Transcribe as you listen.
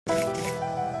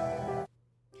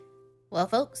Well,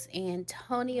 folks,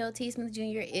 Antonio T. Smith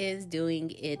Jr. is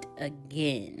doing it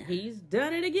again. He's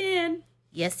done it again.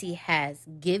 Yes, he has.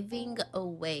 Giving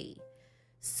away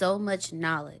so much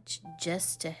knowledge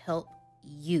just to help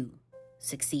you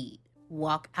succeed,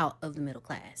 walk out of the middle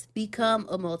class, become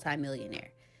a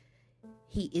multimillionaire.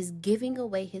 He is giving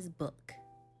away his book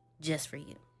just for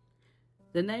you.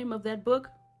 The name of that book,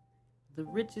 The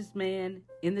Richest Man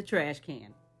in the Trash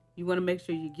Can. You want to make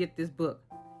sure you get this book.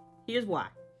 Here's why.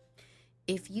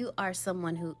 If you are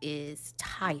someone who is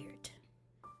tired,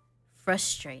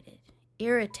 frustrated,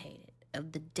 irritated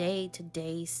of the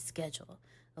day-to-day schedule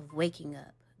of waking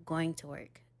up, going to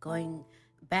work, going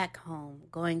back home,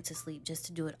 going to sleep just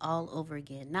to do it all over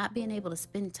again, not being able to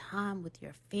spend time with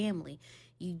your family,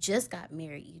 you just got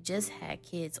married, you just had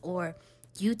kids, or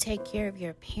you take care of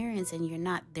your parents and you're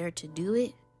not there to do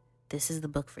it, this is the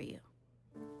book for you.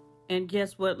 And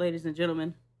guess what, ladies and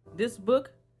gentlemen? This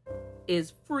book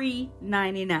is free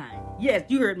 99. Yes,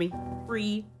 you heard me.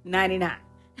 Free 99.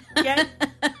 Okay?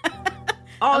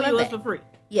 All yours for free.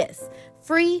 Yes.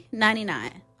 Free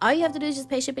 99. All you have to do is just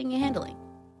pay shipping and handling.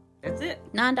 That's it.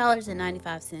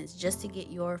 $9.95 just to get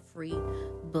your free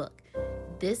book.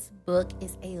 This book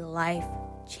is a life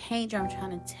changer. I'm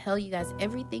trying to tell you guys,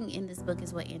 everything in this book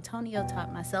is what Antonio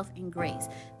taught myself and Grace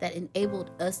that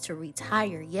enabled us to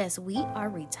retire. Yes, we are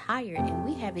retired and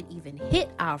we haven't even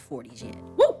hit our 40s yet.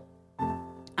 Woo!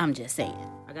 I'm just saying.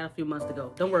 I got a few months to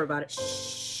go. Don't worry about it.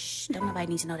 Shh. Don't nobody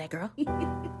need to know that, girl. You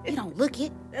don't look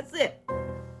it. That's it.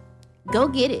 Go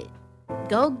get it.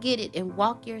 Go get it and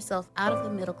walk yourself out of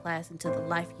the middle class into the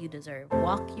life you deserve.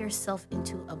 Walk yourself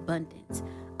into abundance.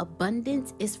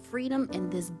 Abundance is freedom,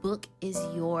 and this book is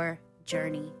your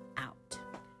journey out.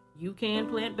 You can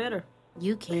plant better.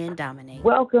 You can dominate.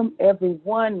 Welcome,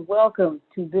 everyone. Welcome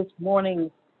to this morning's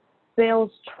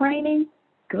sales training.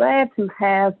 Glad to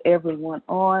have everyone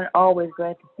on. Always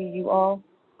glad to see you all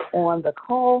on the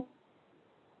call.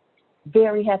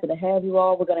 Very happy to have you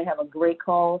all. We're going to have a great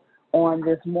call on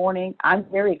this morning. I'm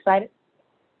very excited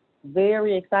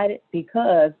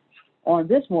because on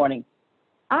this morning,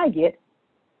 I get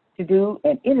to do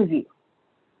an interview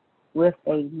with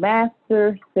a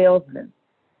master salesman.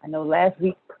 I know last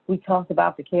week we talked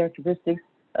about the characteristics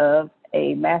of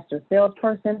a master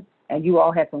salesperson, and you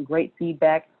all had some great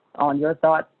feedback on your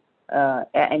thoughts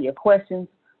and your questions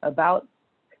about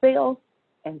sales.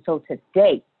 And so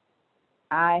today,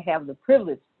 I have the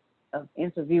privilege of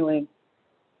interviewing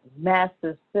a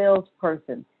master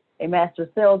salesperson, a master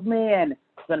salesman.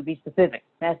 I'm going to be specific,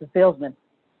 master salesman.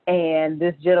 And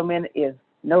this gentleman is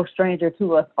no stranger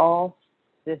to us all.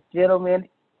 This gentleman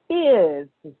is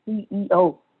the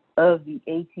CEO of the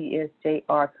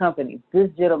ATSJR company. This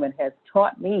gentleman has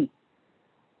taught me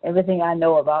everything I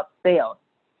know about sales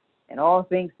and all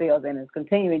things sales, and is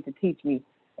continuing to teach me.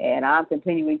 And I'm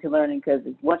continuing to learn, because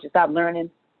once you stop learning,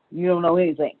 you don't know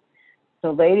anything.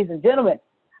 So, ladies and gentlemen,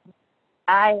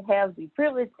 I have the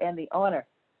privilege and the honor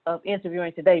of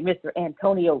interviewing today Mr.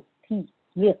 Antonio T.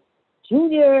 Smith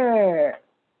Jr.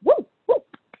 Woo! Woo!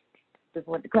 Just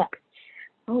want to clap.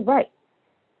 All right.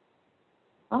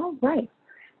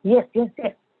 Yes.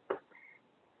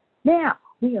 Now,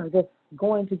 we are just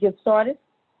going to get started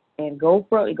and go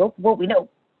for what we know.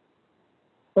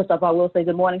 First off, I will say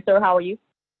good morning, sir. How are you?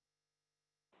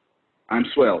 I'm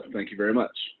swell. Thank you very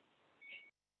much.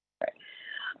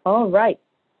 All right.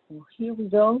 Well, here we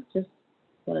go. Just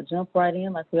going to jump right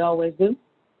in like we always do.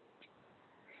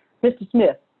 Mr.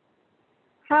 Smith,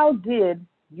 how did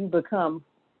you become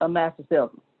a master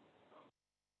salesman?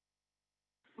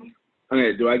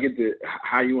 Okay, do I get to,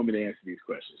 how you want me to answer these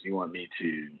questions? You want me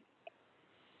to,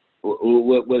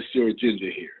 what's your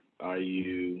agenda here?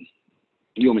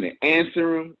 You want me to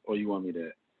answer them, or you want me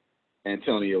to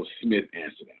Antonio Smith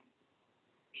answer them?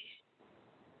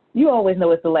 You always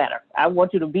know it's the latter. I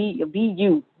want you to be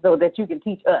you so that you can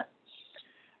teach us.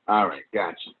 All right,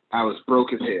 gotcha. I was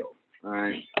broke as hell. All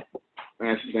right,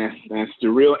 that's the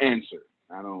real answer.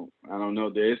 I don't know.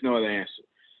 There is no other answer.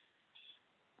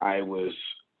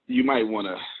 You might want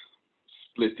to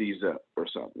split these up or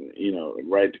something.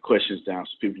 Write the questions down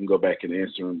so people can go back and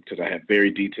answer them, because I have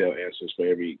very detailed answers for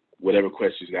whatever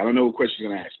questions. I don't know what question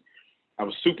you're gonna ask me. I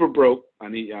was super broke. I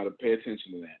need y'all to pay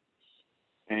attention to that.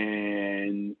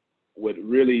 And what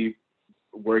really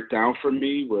worked out for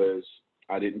me was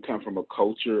I didn't come from a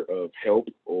culture of help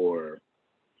or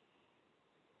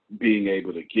being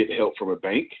able to get help from a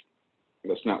bank.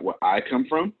 That's not where I come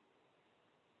from.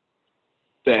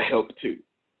 That helped too,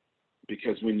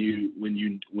 because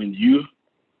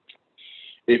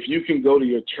if you can go to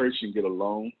your church and get a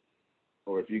loan,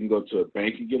 or if you can go to a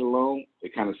bank and get a loan,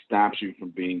 it kind of stops you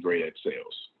from being great at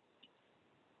sales.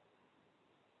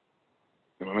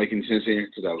 Am I making sense here?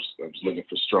 Because I was looking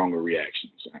for stronger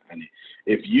reactions.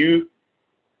 If you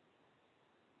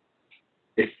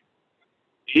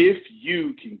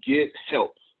can get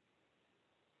help,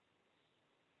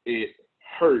 it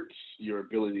hurts your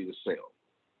ability to sell.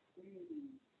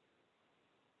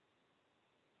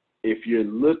 If you're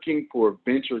looking for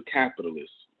venture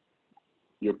capitalists,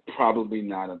 you're probably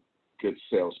not a good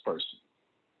salesperson.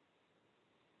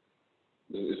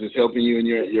 Is this helping you in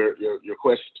your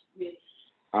question? Yes.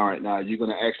 All right, now you're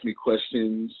gonna ask me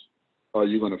questions, or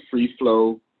you're gonna free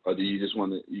flow, or do you just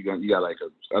want to?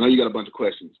 I know you got a bunch of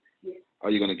questions. Yes. Are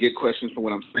you gonna get questions from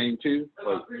what I'm saying too?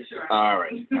 I'm pretty sure. All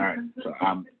right. So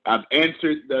I've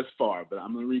answered thus far, but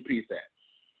I'm gonna repeat that.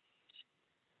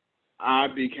 I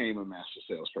became a master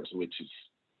salesperson, which is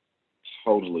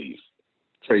totally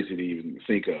crazy to even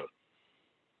think of,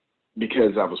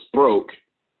 because I was broke.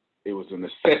 It was a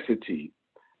necessity,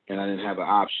 and I didn't have an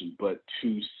option but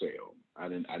to sell. I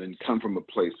didn't come from a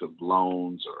place of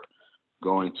loans or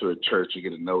going to a church to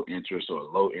get a no interest or a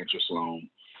low interest loan.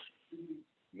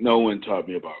 No one taught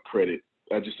me about credit.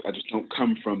 I just don't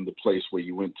come from the place where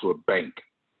you went to a bank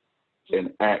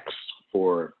and asked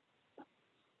for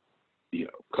a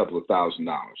couple of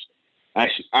 $1,000.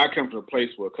 Actually, I come from a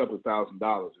place where a couple of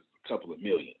 $1,000 is a couple of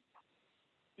million.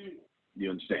 You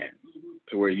understand?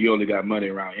 To where you only got money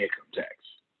around income tax.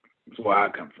 That's where I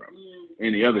come from.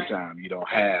 Any other time, you don't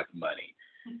have money.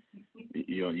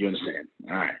 You understand?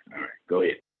 All right. Go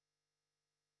ahead.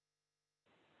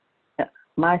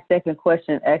 My second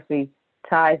question actually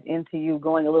ties into you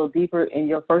going a little deeper in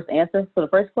your first answer. For the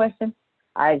first question,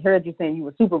 I heard you saying you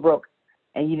were super broke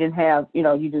and you didn't have, you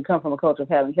didn't come from a culture of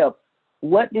having help.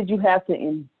 What did you have to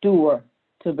endure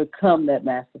to become that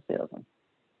master salesman?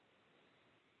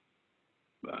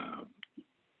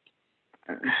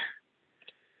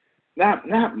 Not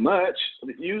much.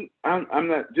 I'm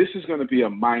not. This is going to be a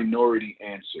minority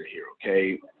answer here.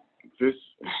 Okay, this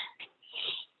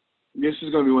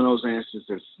is going to be one of those answers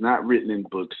that's not written in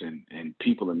books, and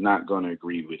people are not going to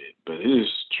agree with it. But it is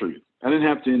truth. I didn't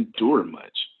have to endure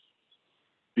much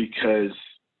because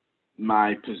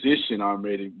my position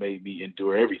already made me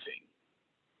endure everything.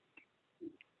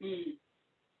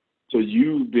 So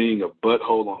you being a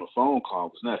butthole on a phone call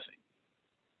was nothing.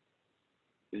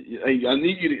 I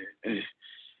need you to,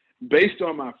 based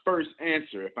on my first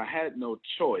answer, if I had no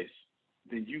choice,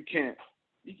 then you can't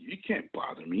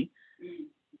bother me.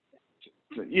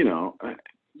 So,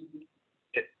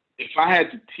 if I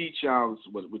had to teach y'all,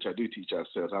 which I do teach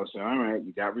ourselves, I would say, all right,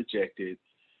 you got rejected,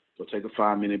 so take a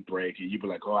 5-minute break, and you'd be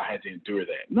like, oh, I had to endure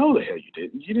that. No, the hell you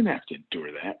didn't. You didn't have to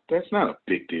endure that. That's not a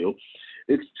big deal.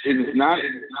 It's not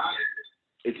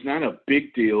a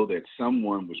big deal that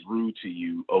someone was rude to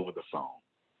you over the phone.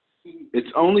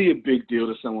 It's only a big deal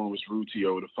that someone was rude to you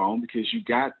over the phone because you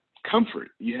got comfort.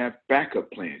 You have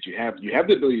backup plans. You have the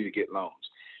ability to get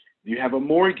loans. You have a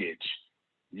mortgage.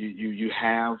 You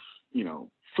have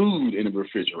food in the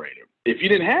refrigerator. If you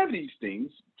didn't have these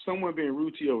things, someone being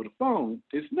rude to you over the phone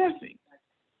is nothing.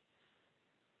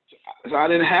 So I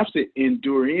didn't have to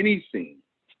endure anything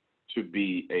to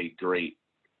be a great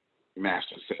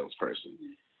master salesperson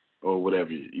or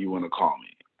whatever you want to call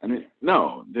me.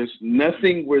 No, there's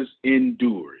nothing was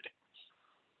endured.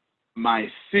 My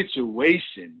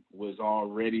situation was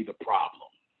already the problem.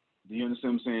 Do you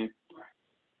understand what I'm saying?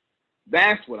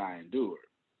 That's what I endured.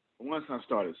 Once I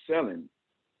started selling,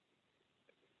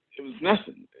 it was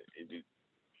nothing.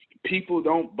 People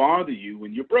don't bother you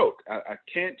when you're broke. I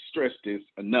can't stress this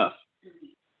enough.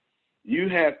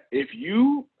 If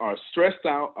you are stressed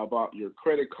out about your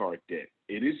credit card debt,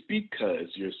 it is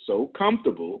because you're so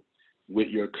comfortable with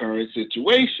your current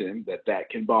situation that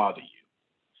can bother you.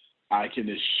 I can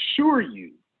assure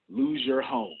you, lose your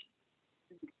home.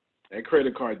 That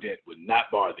credit card debt would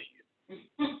not bother you.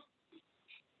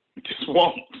 It just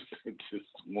won't. It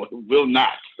just will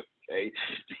not. Okay?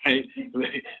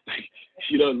 Right?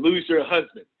 Lose your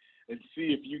husband and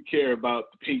see if you care about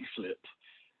the pink slip.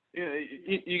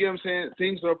 You get what I'm saying?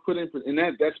 Things are put in, and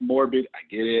that's morbid. I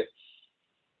get it,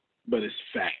 but it's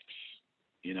facts.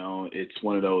 It's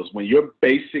one of those, when your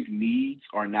basic needs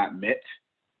are not met,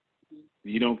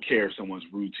 you don't care if someone's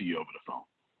rude to you over the phone.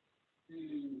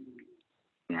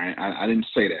 Right? I didn't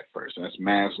say that first. That's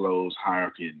Maslow's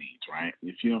hierarchy of needs, right?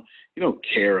 If you don't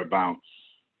care about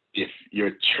if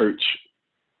your church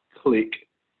clique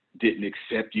didn't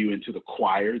accept you into the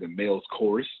choir, the male's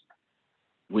chorus,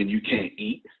 when you can't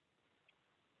eat,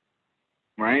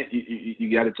 right?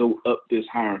 You got to go up this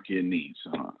hierarchy of needs.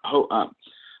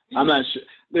 I'm not sure.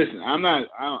 Listen, I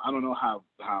don't know how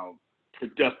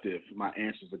productive my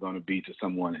answers are going to be to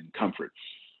someone in comfort,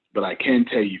 but I can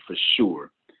tell you for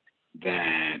sure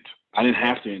that I didn't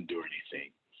have to endure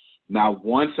anything. Now,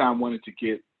 once I wanted to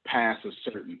get past a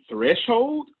certain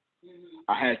threshold,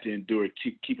 I had to endure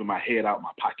keeping my head out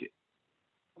my pocket.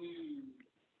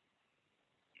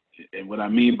 And what I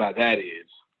mean by that is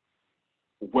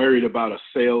worried about a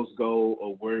sales goal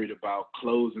or worried about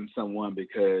closing someone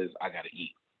because I got to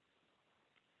eat.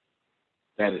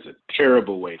 That is a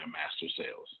terrible way to master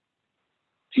sales.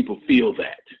 People feel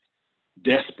that.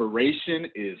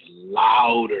 Desperation is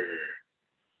louder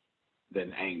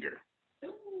than anger.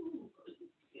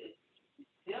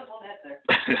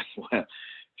 Well,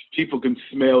 people can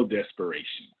smell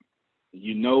desperation.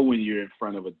 You know when you're in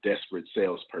front of a desperate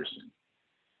salesperson,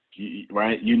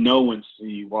 right? You know when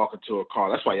you walk into a car.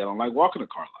 That's why you don't like walking to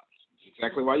car lots. That's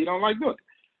exactly why you don't like doing it.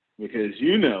 Because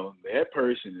you know that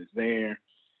person is there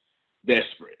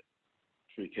desperate.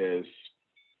 Because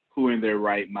who in their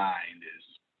right mind is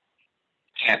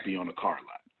happy on a car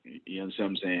lot? You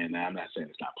understand what I'm saying? Now, I'm not saying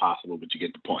it's not possible, but you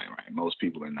get the point, right? Most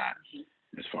people are not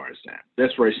as far as that.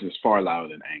 Desperation is far louder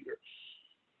than anger.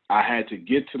 I had to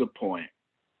get to the point,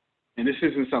 and this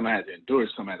isn't something I had to endure,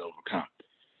 it's something I had to overcome.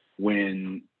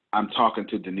 When I'm talking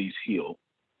to Denise Hill,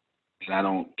 and I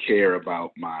don't care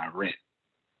about my rent,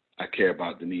 I care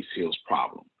about Denise Hill's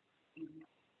problem.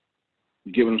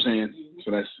 You get what I'm saying?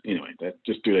 So that's, anyway,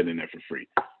 just do that in there for free.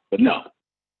 But no,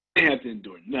 I have to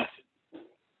endure nothing.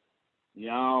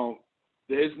 Y'all,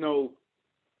 there's no,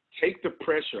 take the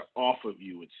pressure off of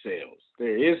you with sales.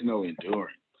 There is no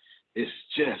enduring. It's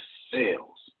just sales.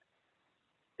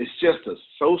 It's just a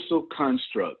social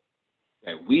construct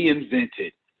that we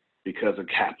invented because of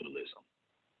capitalism.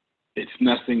 It's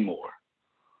nothing more.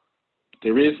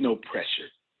 There is no pressure.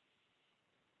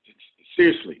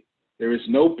 Seriously, there is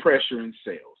no pressure in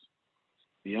sales.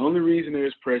 The only reason there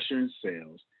is pressure in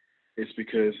sales is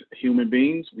because human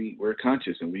beings, we're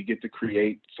conscious and we get to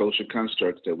create social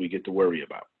constructs that we get to worry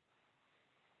about.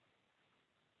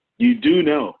 You do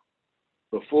know,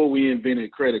 before we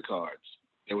invented credit cards,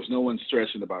 there was no one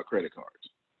stressing about credit cards.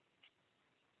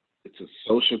 It's a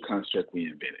social construct we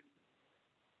invented.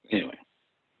 Anyway.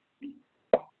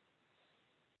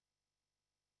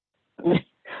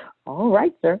 All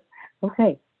right, sir.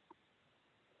 Okay.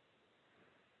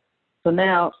 So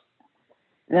now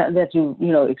that you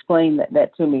explained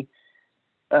that to me,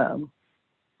 so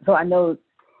I know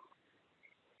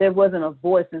there wasn't a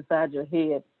voice inside your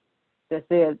head that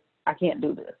said, I can't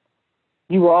do this.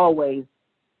 You were always,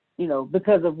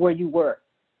 because of where you were,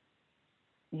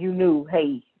 you knew,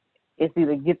 hey, it's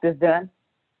either get this done,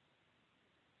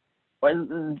 or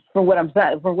from what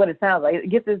it sounds like,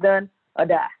 get this done or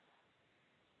die.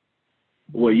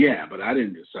 Well, yeah, but I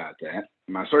didn't decide that.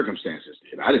 My circumstances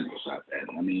did. I didn't decide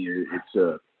that. I mean,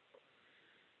 all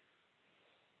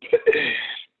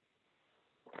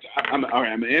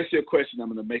right, I'm going to answer your question. I'm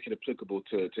going to make it applicable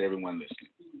to everyone listening.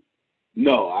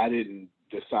 No, I didn't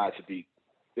decide to be.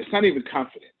 It's not even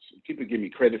confidence. People give me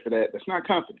credit for that. That's not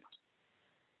confidence.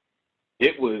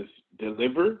 It was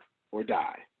deliver or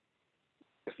die.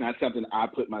 It's not something I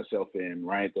put myself in,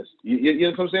 right? That's you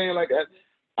know what I'm saying? Like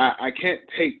I can't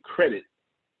take credit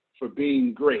for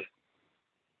being great.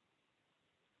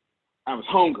 I was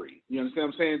hungry. You understand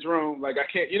what I'm saying, Jerome? Like I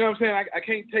can't, you know what I'm saying? I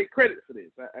can't take credit for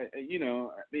this.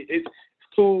 It's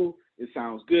cool. It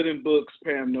sounds good in books,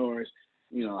 Pam Norris,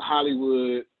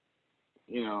 Hollywood,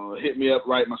 hit me up,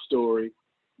 write my story.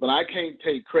 But I can't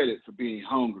take credit for being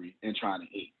hungry and trying to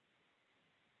eat.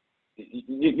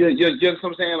 You know what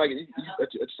I'm saying? Like I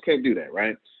just can't do that,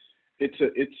 right? But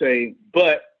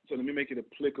so let me make it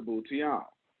applicable to y'all.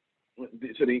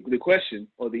 So the question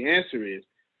or the answer is,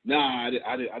 nah, I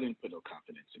didn't put no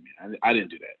confidence in me. I didn't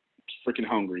do that. Freaking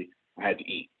hungry. I had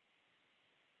to eat.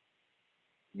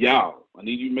 Y'all, I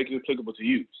need you to make it applicable to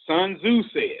you. Sun Tzu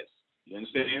says, you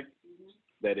understand?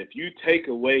 That if you take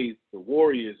away the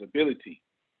warrior's ability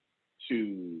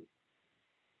to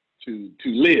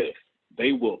live,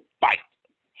 they will fight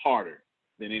harder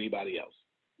than anybody else.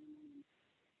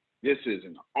 This is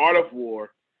an art of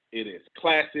war. It is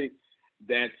classic.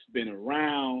 That's been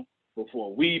around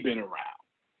before we've been around.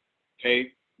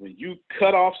 Okay? When you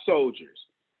cut off soldiers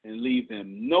and leave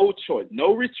them no choice,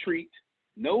 no retreat,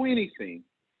 no anything,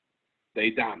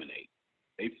 they dominate.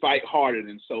 They fight harder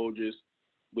than soldiers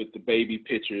with the baby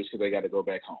pictures because they got to go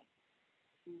back home.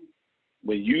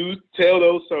 When you tell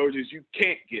those soldiers you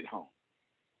can't get home,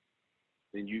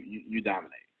 then you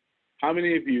dominate. How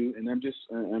many of you, and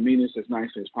I mean this as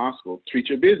nicely as possible, treat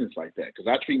your business like that? Because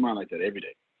I treat mine like that every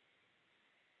day.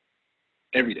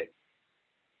 Every day.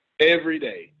 Every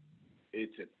day.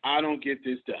 It's if I don't get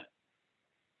this done,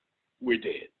 we're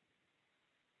dead.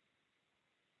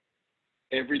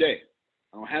 Every day.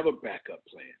 I don't have a backup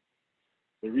plan.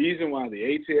 The reason why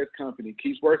the ATS company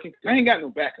keeps working, I ain't got no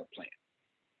backup plan.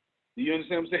 Do you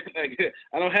understand what I'm saying? Like,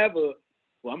 I don't have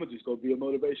I'm gonna just go be a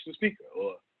motivational speaker,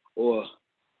 or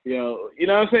you know what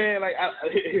I'm saying? Like,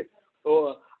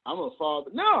 or I'm a father.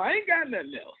 No, I ain't got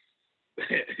nothing else.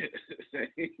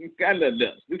 Ain't got nothing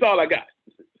else. This is all I got.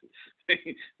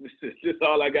 This is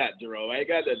all I got, Jerome. I ain't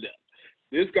got nothing else.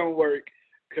 This gonna work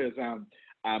because I'm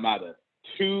either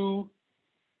too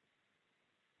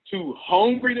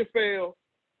hungry to fail,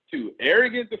 too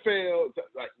arrogant to fail.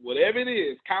 Like, whatever it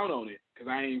is, count on it because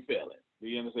I ain't failing. Do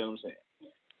you understand what I'm saying?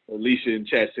 Alicia in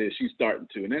chat says she's starting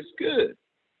to, and that's good.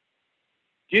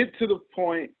 Get to the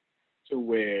point to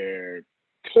where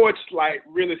Torchlight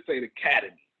Real Estate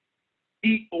Academy,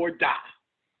 eat or die.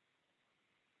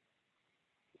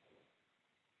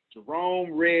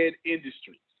 Jerome Red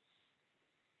Industries,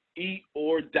 eat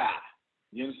or die.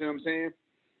 You understand what I'm saying?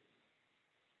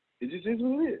 It just is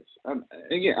what it is.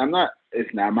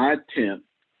 It's not my attempt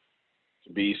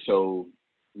to be so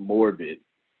morbid,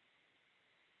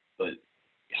 but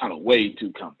kind of way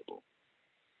too comfortable.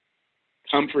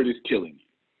 Comfort is killing you.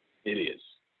 It is.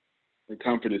 The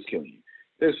comfort is killing you.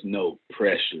 There's no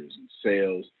pressures and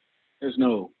sales. There's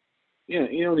no,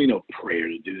 you don't need no prayer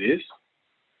to do this.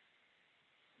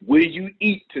 Will you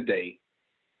eat today?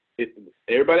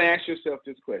 Everybody ask yourself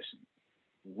this question.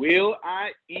 Will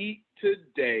I eat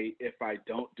today if I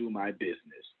don't do my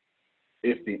business?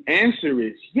 If the answer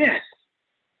is yes,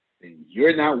 then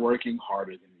you're not working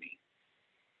harder than me.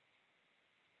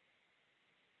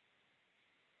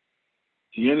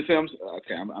 Do you understand?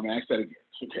 Okay, I'm going to ask that again.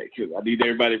 Okay, because I need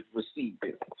everybody to receive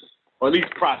this. Or at least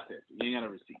process it. You ain't got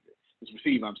to receive it. Just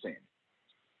receive what I'm saying.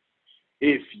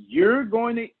 If you're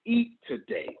going to eat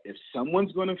today, if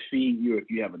someone's going to feed you, if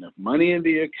you have enough money in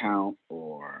the account,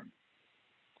 or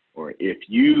if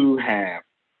you have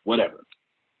whatever,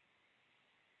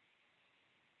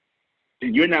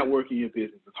 then you're not working your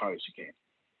business as hard as you can.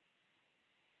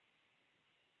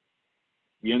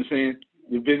 You understand?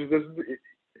 Your business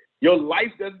your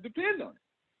life doesn't depend on it.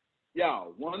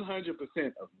 Y'all,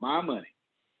 100% of my money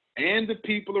and the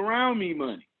people around me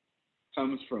money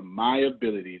comes from my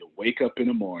ability to wake up in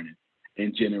the morning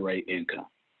and generate income.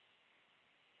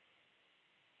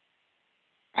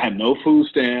 I have no food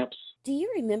stamps. Do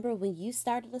you remember when you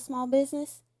started a small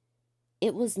business?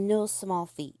 It was no small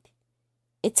feat.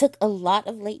 It took a lot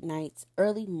of late nights,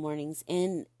 early mornings,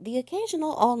 and the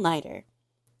occasional all-nighter.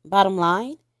 Bottom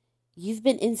line, you've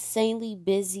been insanely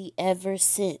busy ever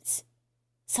since.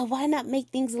 So why not make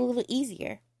things a little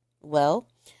easier? Well,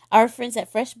 our friends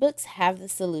at FreshBooks have the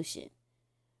solution.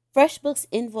 FreshBooks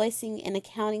invoicing and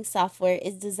accounting software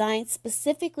is designed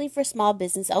specifically for small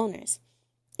business owners.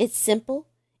 It's simple,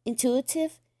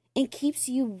 intuitive, and keeps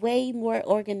you way more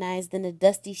organized than a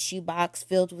dusty shoebox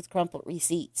filled with crumpled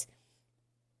receipts.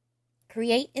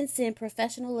 Create and send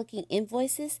professional-looking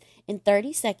invoices in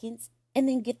 30 seconds and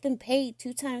then get them paid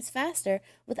 2 times faster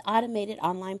with automated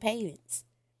online payments.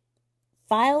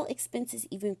 File expenses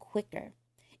even quicker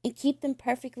and keep them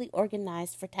perfectly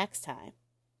organized for tax time.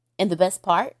 And the best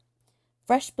part?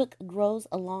 FreshBook grows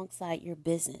alongside your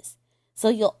business, so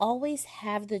you'll always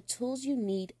have the tools you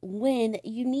need when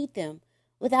you need them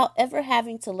without ever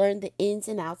having to learn the ins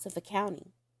and outs of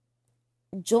accounting.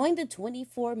 Join the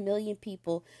 24 million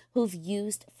people who've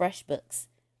used FreshBooks.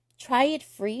 Try it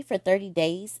free for 30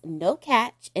 days, no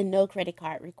catch, and no credit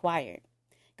card required.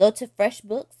 Go to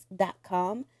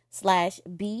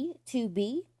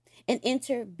freshbooks.com/B2B and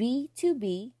enter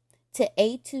B2B to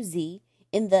A to Z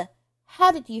in the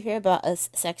How Did You Hear About Us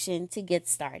section to get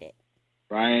started.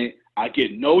 Right? I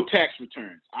get no tax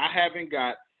returns. I haven't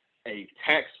got a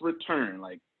tax return,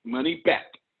 like money back,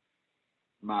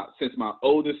 since my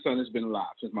oldest son has been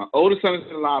alive. Since my oldest son has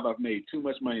been alive, I've made too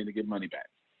much money to get money back.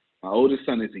 My oldest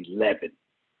son is 11.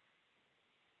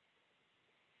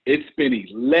 It's been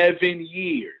 11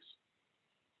 years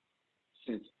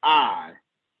since I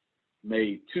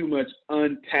made too much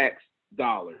untaxed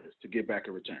dollars to get back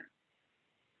a return.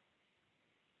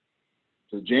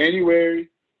 So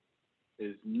January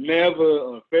is never,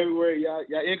 or February, y'all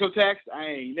income tax? I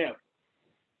ain't never.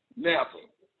 Let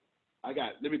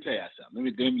me tell you something. Let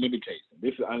me tell you something.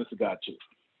 This is honest to God truth.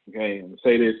 Okay, I'm gonna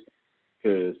say this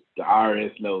because the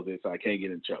IRS knows this, so I can't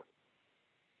get in trouble.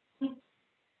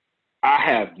 I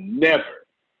have never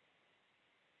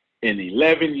in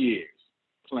 11 years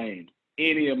claimed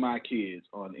any of my kids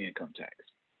on income tax.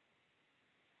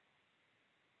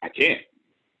 I can't.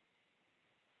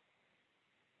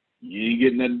 You ain't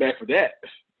getting nothing back for that.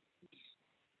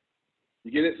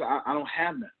 You get it? So I don't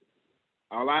have nothing.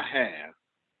 All I have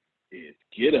is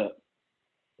get up.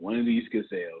 One of these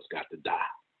gazelles got to die.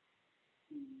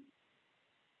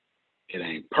 It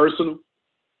ain't personal.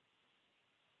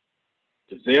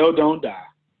 Giselle don't die.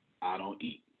 I don't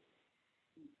eat.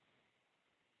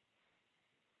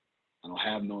 I don't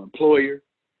have no employer.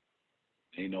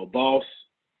 Ain't no boss.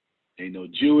 Ain't no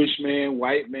Jewish man,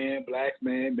 white man, black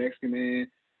man, Mexican man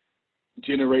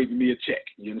generating me a check.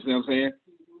 You understand what I'm saying?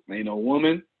 Ain't no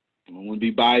woman. I don't want to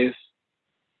be biased.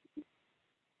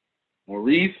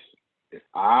 Maurice, if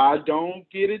I don't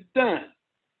get it done,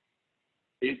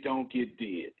 it don't get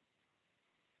did.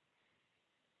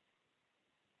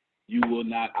 You will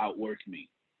not outwork me.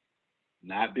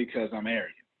 Not because I'm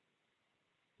arrogant.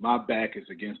 My back is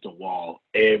against the wall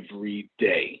every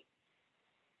day.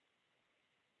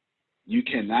 You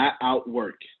cannot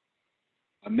outwork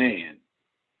a man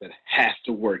that has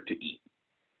to work to eat.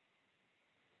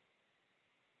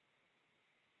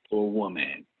 Or a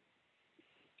woman.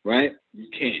 Right? You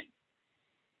can't.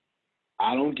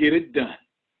 I don't get it done.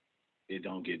 It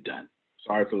don't get done.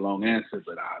 Sorry for the long answer,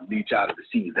 but I need y'all to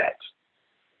receive that.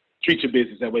 Treat your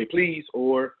business that way, please,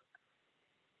 or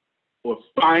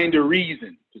find a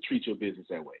reason to treat your business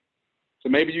that way. So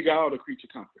maybe you got all the creature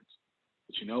comforts,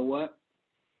 but you know what?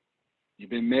 You've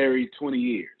been married 20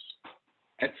 years.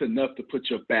 That's enough to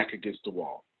put your back against the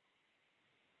wall.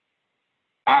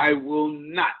 I will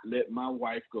not let my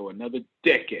wife go another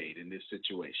decade in this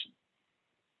situation.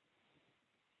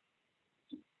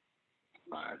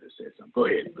 I just said something. Go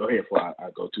ahead before I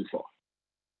go too far.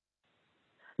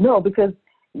 No, because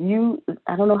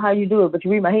I don't know how you do it, but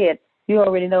you read my head. You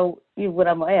already know what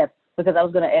I'm going to ask, because I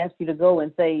was going to ask you to go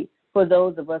and say, for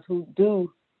those of us who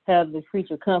do have the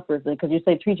creature comforts, because you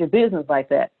say treat your business like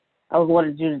that, I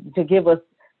wanted you to give us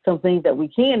some things that we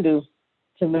can do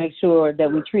to make sure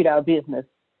that we treat our business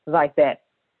like that.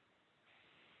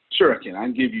 Sure, I can. I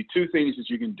can give you two things that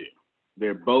you can do.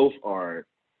 They both are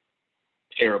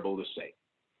terrible to say.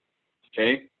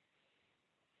 Okay?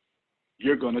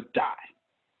 You're going to die.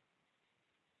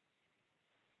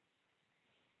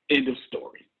 End of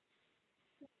story.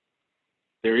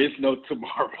 There is no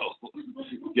tomorrow.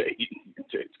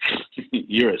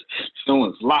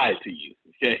 Someone's lied to you.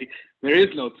 Okay? There is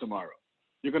no tomorrow.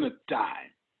 You're going to die.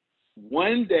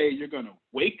 One day you're going to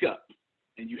wake up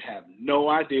and you have no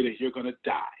idea that you're going to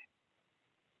die.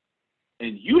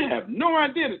 And you have no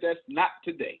idea that that's not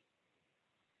today.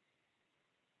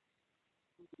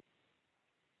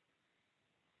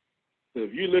 So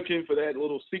if you're looking for that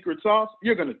little secret sauce,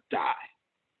 you're going to die.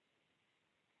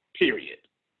 Period.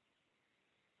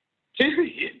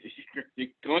 You're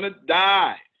going to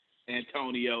die,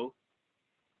 Antonio.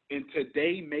 And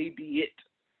today may be it.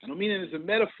 I don't mean it as a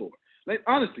metaphor. Like,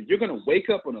 honestly, you're going to wake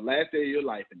up on the last day of your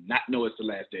life and not know it's the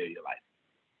last day of your life.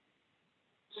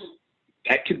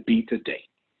 That could be today.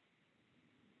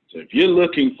 So if you're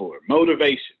looking for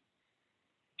motivation,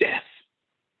 death,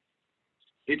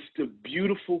 it's the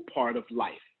beautiful part of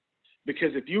life.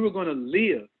 Because if you were going to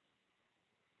live,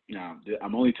 now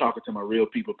I'm only talking to my real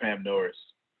people, Pam Norris.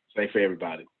 Say for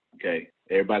everybody, okay?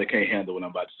 Everybody can't handle what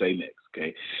I'm about to say next,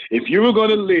 okay? If you were going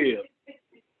to live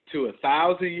to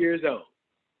 1,000 years old,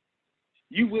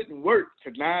 you wouldn't work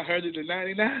for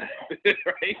 999,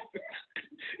 right?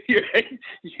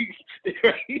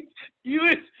 Right? You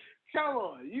would, come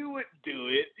on, you wouldn't do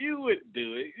it. You wouldn't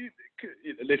do it.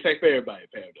 They say for everybody,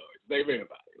 Pam Norris. Say for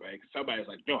everybody, right? Somebody's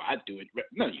like, no, I'd do it.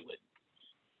 No, you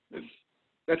wouldn't.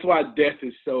 That's why death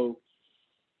is so,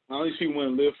 all these people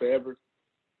want to live forever,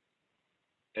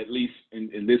 at least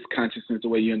in this consciousness, the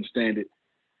way you understand it.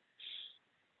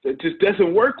 It just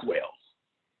doesn't work well.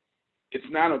 It's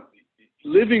not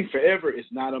living forever is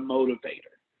not a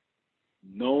motivator.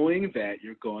 Knowing that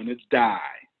you're going to die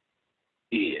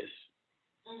is.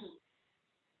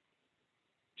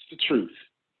 It's the truth.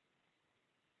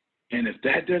 And if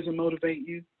that doesn't motivate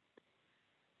you,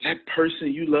 that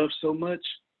person you love so much,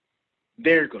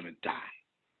 they're going to die.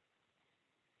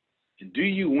 And do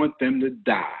you want them to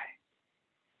die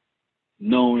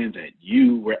knowing that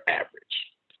you were average?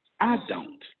 I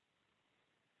don't.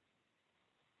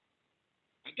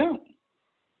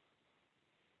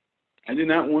 I do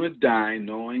not want to die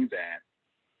knowing that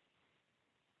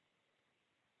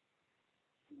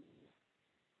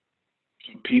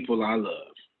some people I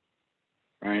love,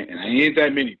 right? And I ain't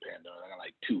that many, Panda. I got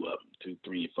like 2 of them, 2,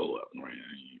 3, 4 of them,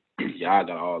 right? Y'all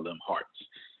got all them hearts.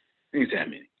 Ain't that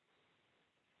many.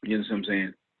 You know what I'm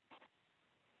saying?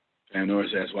 Pam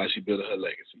Norris, that's why she built her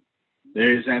legacy.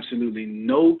 There is absolutely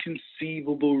no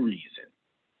conceivable reason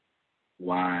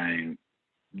why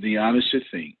Deanna should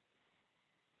think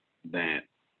that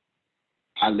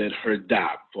I let her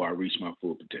die before I reach my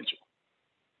full potential.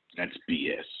 That's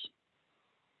BS.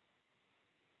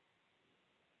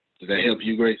 Does that help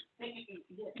you, Grace?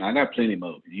 I got plenty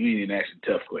more. You ain't even asking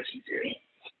tough questions here.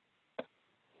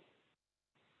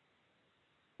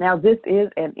 Now, this is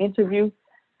an interview.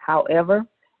 However,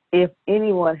 if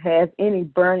anyone has any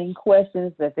burning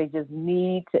questions that they just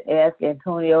need to ask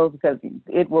Antonio, because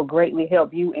it will greatly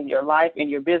help you in your life, in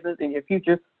your business, in your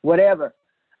future, whatever,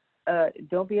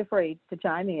 don't be afraid to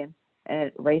chime in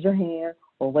and raise your hand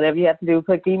or whatever you have to do,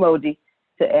 click the emoji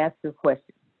to ask your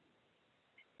question.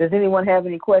 Does anyone have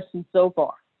any questions so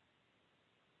far?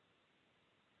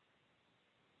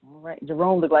 All right,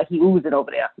 Jerome looked like he oozing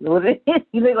over there. He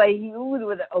looked like he oozing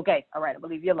with it. Okay, all right, I'm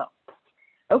gonna leave you alone.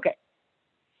 Okay.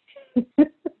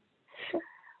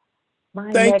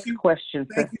 My next question,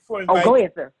 sir. Thank you for inviting. Oh, go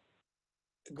ahead, sir.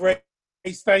 Grace,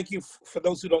 thank you. For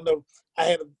those who don't know, I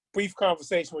had a brief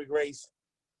conversation with Grace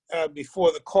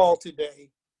before the call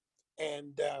today,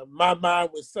 and my mind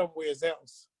was somewhere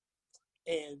else.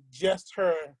 And just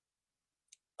her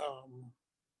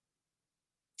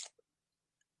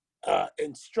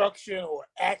instruction or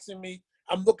asking me,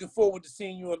 I'm looking forward to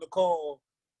seeing you on the call,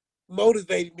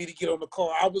 motivated me to get on the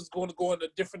call. I was going to go in a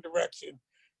different direction.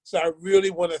 So I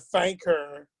really want to thank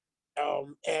her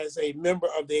as a member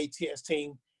of the ATS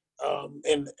team.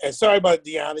 And sorry about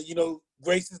Deanna, you know,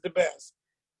 Grace is the best.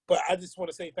 But I just want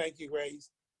to say thank you,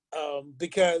 Grace,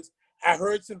 because I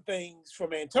heard some things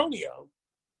from Antonio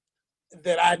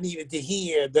that I needed to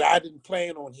hear that I didn't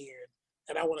plan on hearing.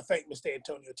 And I want to thank Mr.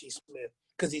 Antonio T. Smith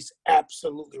because he's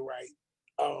absolutely right.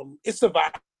 It's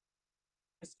survival.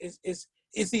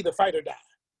 It's either fight or die.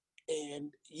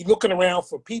 And you're looking around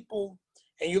for people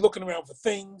and you're looking around for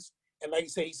things. And like you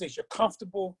say, he says you're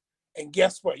comfortable. And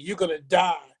guess what? You're going to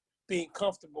die being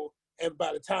comfortable. And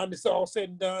by the time it's all said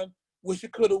and done, wish you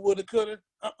coulda, woulda, coulda.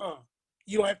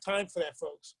 You don't have time for that,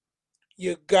 folks.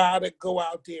 You got to go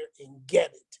out there and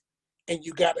get it. And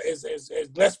you got to, as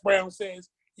Les Brown says,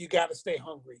 you got to stay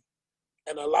hungry.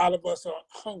 And a lot of us aren't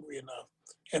hungry enough.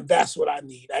 And that's what I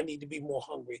need. I need to be more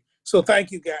hungry. So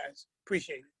thank you, guys.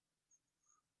 Appreciate it.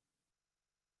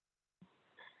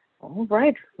 All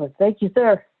right. Well, thank you,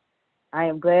 sir. I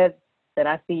am glad that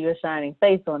I see your shining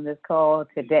face on this call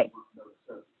today.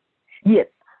 Yes.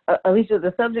 Alicia,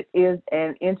 the subject is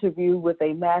an interview with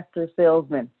a master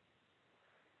salesman.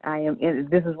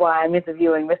 This is why I'm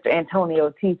interviewing Mr.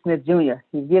 Antonio T. Smith Jr.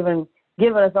 He's given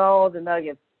us all the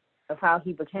nuggets of how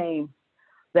he became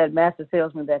that master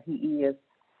salesman that he is,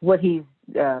 what he's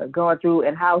gone through,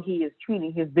 and how he is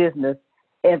treating his business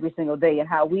every single day, and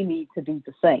how we need to do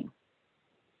the same.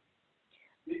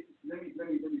 Let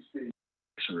me say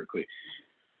real quick,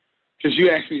 because you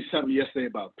asked me something yesterday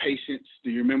about patience.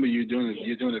 Do you remember you're doing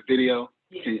a video?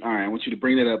 Yeah. All right, I want you to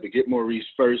bring that up and get Maurice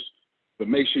first, but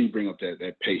make sure you bring up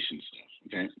that patience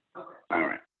stuff. Okay. All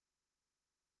right.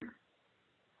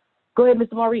 Go ahead,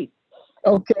 Mr. Maurice.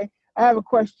 Okay, I have a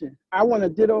question. I want to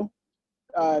ditto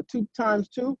 2 times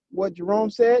 2 what Jerome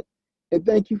said, and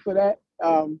thank you for that.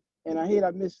 And I hate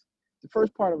I missed the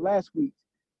first part of last week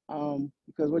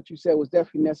because what you said was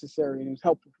definitely necessary and it was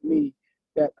helpful for me,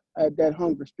 that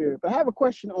hunger spirit. But I have a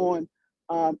question on,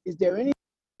 is there any?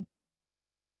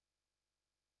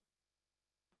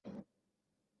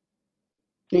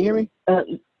 Can you hear me?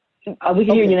 We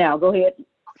can hear you now. Go ahead.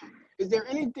 Is there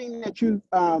anything that you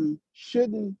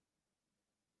shouldn't,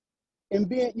 in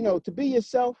being, to be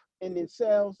yourself and in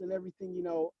sales and everything,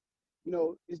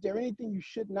 is there anything you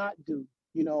should not do,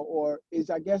 or is,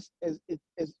 I guess, as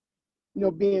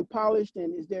being polished,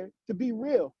 and is there to be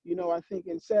real, I think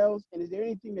in sales, and is there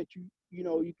anything that you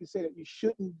can say that you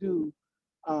shouldn't do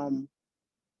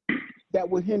that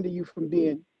would hinder you from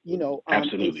being,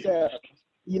 Absolutely. in sales?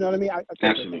 You know what I mean?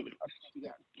 Absolutely.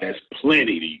 There's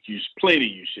plenty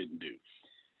you shouldn't do.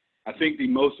 I think the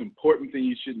most important thing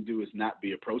you shouldn't do is not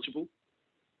be approachable.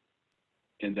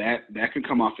 And that can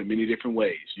come off in many different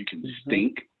ways. You can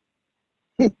stink,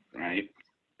 right?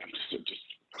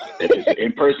 If it's an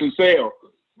in-person sale,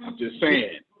 I'm just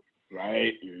saying,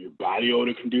 right? Your body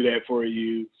odor can do that for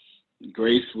you.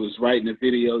 Grace was writing a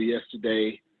video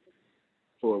yesterday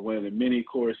for one of the mini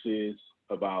courses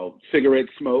about cigarette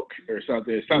smoke or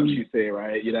something. She said,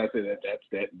 right? I said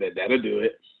that'll do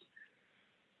it.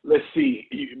 Let's see.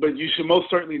 But you should most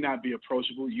certainly not be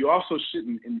approachable. You also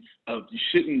shouldn't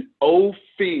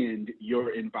offend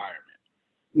your environment.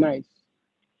 Nice.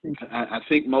 I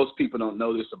think most people don't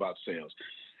know this about sales.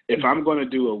 If I'm going to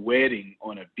do a wedding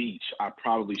on a beach, I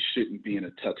probably shouldn't be in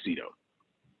a tuxedo.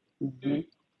 Mm-hmm.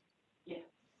 Yeah.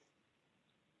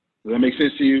 Does that make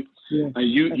sense to you? Yeah.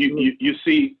 You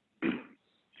see,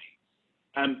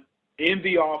 I'm in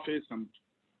the office.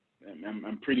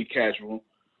 I'm pretty casual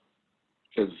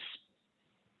because,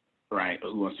 right?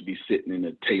 Who wants to be sitting in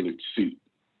a tailored suit?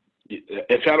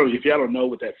 if y'all don't know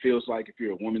what that feels like, if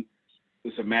you're a woman,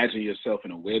 just imagine yourself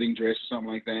in a wedding dress or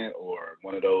something like that, or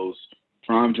one of those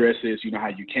prom dresses. You know how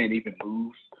you can't even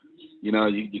move. You know,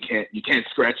 you can't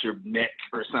scratch your neck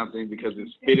or something because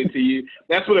it's fitted to you.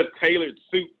 That's what a tailored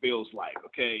suit feels like.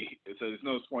 Okay, so there's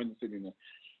no point in sitting in the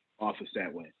office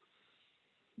that way.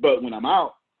 But when I'm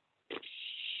out,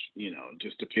 you know, it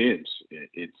just depends.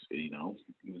 It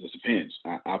just depends.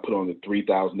 I put on the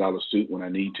 $3,000 suit when I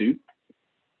need to,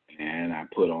 and I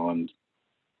put on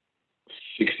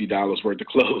 $60 worth of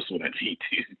clothes when I need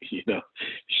to. You know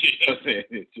what I'm saying?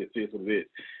 It just is what it is.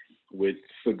 With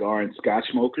cigar and scotch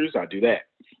smokers, I do that.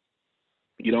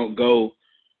 You don't go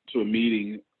to a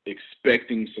meeting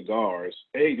expecting cigars.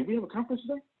 Hey, do we have a conference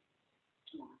today?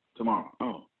 Tomorrow.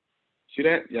 Oh, see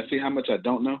that? Y'all see how much I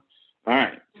don't know? All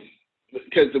right.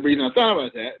 Because the reason I thought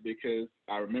about that, because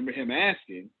I remember him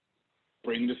asking,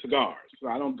 bring the cigars. So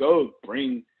I don't go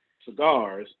bring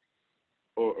cigars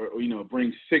or you know,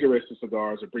 bring cigarettes and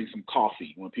cigars or bring some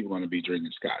coffee when people are going to be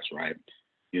drinking scotch, right?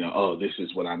 You know, oh, this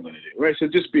is what I'm going to do, right? So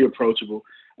just be approachable.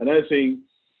 Another thing,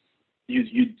 you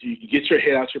get your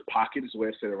head out your pocket, is the way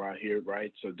I said around here,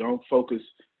 right? So don't focus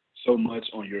so much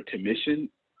on your commission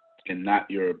and not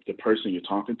the person you're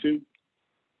talking to.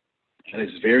 And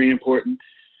it's very important.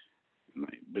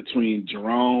 Like, between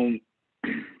Jerome,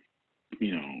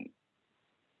 you know,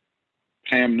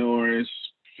 Pam Norris,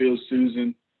 Phil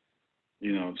Susan,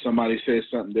 you know, if somebody says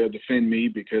something, they'll defend me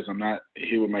because I'm not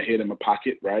here with my head in my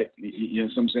pocket, right? You know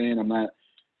what I'm saying? I'm not,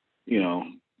 you know,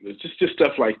 it's just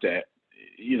stuff like that.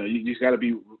 You know, you gotta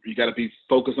be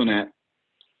focused on that.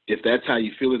 If that's how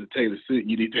you feel as a tailor suit,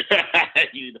 you need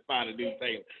to find a new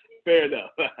tailor. Fair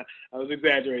enough. I was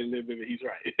exaggerating a little bit, but he's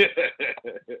right.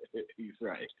 He's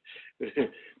right.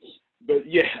 But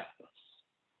yeah,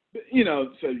 you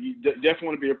know, so you definitely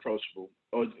want to be approachable.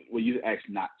 Or well, you ask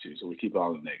not to, so we keep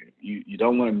all the negative. You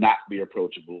don't want to not be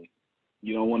approachable.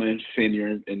 You don't want to offend your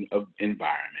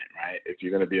environment, right? If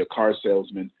you're going to be a car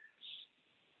salesman,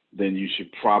 then you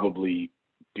should probably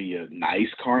be a nice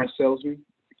car salesman.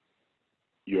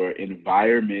 Your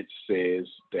environment says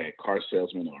that car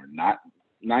salesmen are not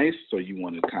nice, so you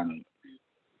want to kind of,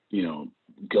 you know,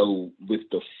 go with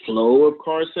the flow of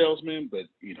car salesmen, but,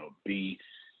 you know, be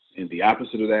in the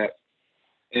opposite of that.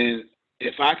 And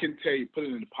if I can tell you, put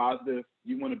it in the positive,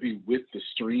 you want to be with the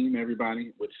stream,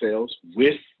 everybody, with sales,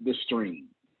 with the stream.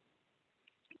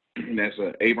 And that's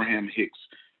Abraham Hicks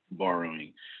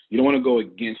borrowing. You don't want to go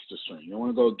against the stream. You don't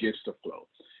want to go against the flow.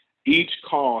 Each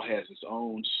call has its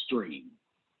own stream.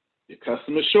 Your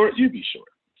customer's short, you be short.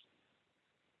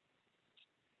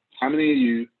 How many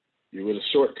of you're with a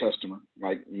short customer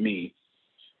like me?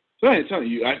 So I ain't telling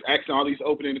you, I asked all these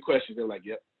open-ended questions. They're like,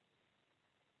 yep.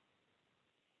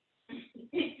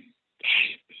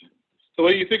 So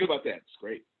what do you think about that? It's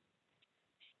great.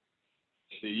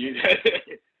 See,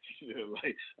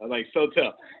 I'm like, so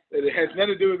tough. It has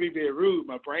nothing to do with me being rude.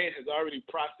 My brain has already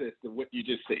processed what you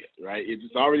just said, right? It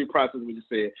just already processed what you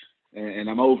said, and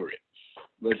I'm over it.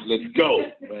 Let's go.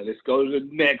 Let's go to the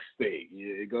next thing.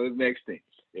 Yeah, go to the next thing.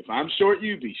 If I'm short,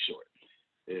 you be short.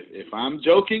 If I'm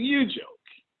joking, you joke.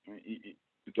 Right?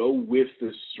 Go with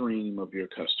the stream of your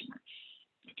customer.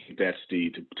 I think that's to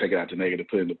take it out to negative,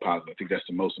 put it into positive. I think that's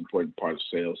the most important part of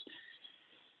sales.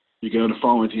 You get on the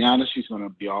phone with Tiana, she's going to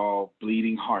be all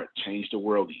bleeding heart, change the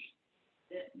worldy.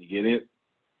 You get it?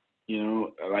 You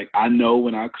know, like I know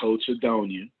when I coach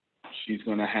Adonia, she's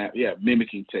going to have,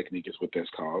 mimicking technique is what that's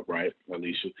called, right,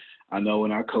 Alicia? I know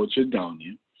when I coach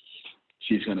Adonia,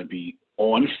 she's going to be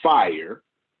on fire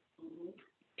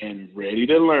and ready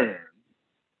to learn,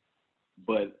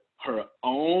 but her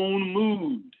own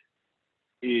mood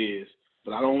is,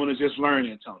 but I don't want to just learn,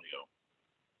 Antonio.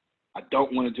 I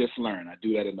don't want to just learn. I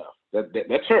do that enough.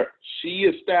 That's her. She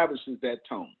establishes that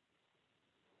tone.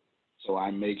 So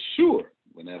I make sure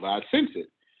whenever I sense it,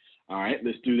 all right,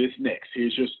 let's do this next.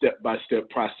 Here's your step-by-step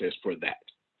process for that.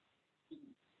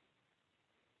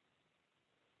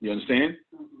 You understand?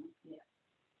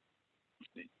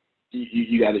 Yeah.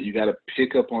 You got to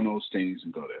pick up on those things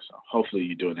and go there. So hopefully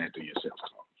you're doing that through your sales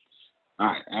call. All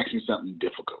right, ask me something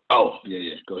difficult. Oh,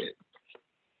 yeah, go ahead.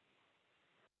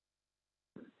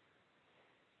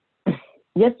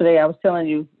 Yesterday, I was telling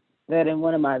you that in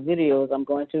one of my videos, I'm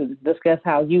going to discuss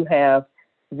how you have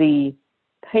the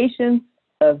patience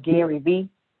of Gary Vee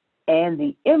and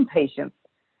the impatience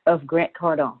of Grant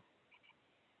Cardone.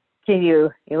 Can you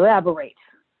elaborate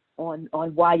on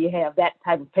why you have that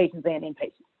type of patience and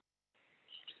impatience?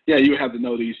 Yeah, you have to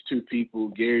know these two people.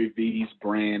 Gary Vee's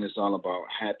brand is all about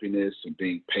happiness and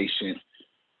being patient.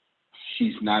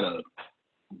 He's not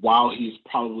while he's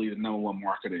probably the #1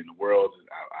 marketer in the world,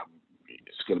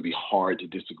 it's going to be hard to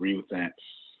disagree with that,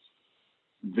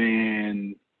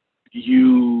 then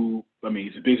he's a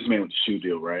businessman with the shoe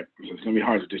deal, right? So it's going to be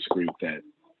hard to disagree with that.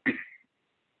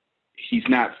 He's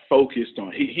not focused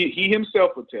on, he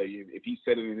himself will tell you, if he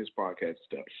said it in his podcast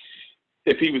stuff,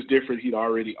 if he was different, he'd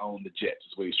already own the Jets,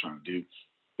 is what he's trying to do.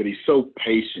 But he's so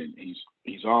patient.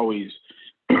 He's always,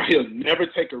 he'll never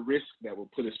take a risk that will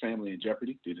put his family in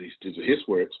jeopardy. These are his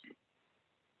words.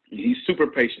 He's super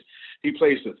patient. He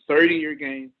plays the 30-year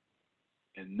game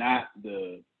and not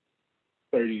the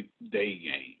 30-day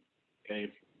game.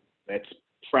 Okay, that's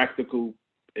practical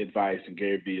advice, and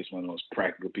Gary Vee is one of the most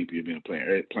practical people you've been on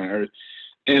planet Earth,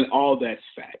 and all that's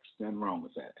facts. Nothing wrong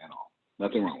with that at all.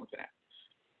 Nothing wrong with that.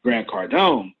 Grant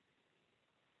Cardone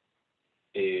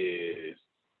is,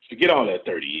 forget all that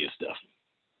 30-year stuff.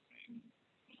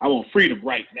 I want freedom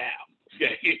right now.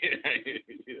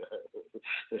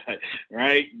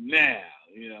 Right now,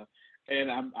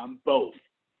 and I'm both.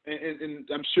 And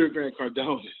I'm sure Grant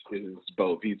Cardone is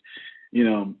both. He's,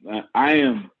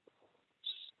 I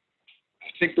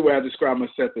think the way I describe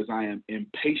myself is I am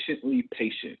impatiently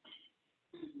patient.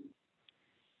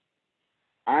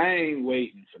 I ain't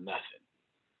waiting for nothing.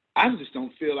 I just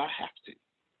don't feel I have to.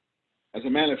 As a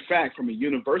matter of fact, from a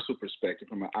universal perspective,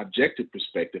 from an objective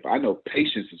perspective, I know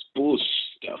patience is bullshit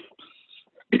stuff.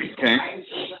 Okay?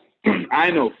 I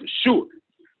know for sure.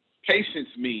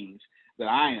 Patience means that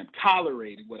I am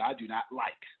tolerating what I do not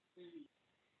like.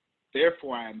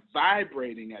 Therefore, I am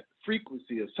vibrating at the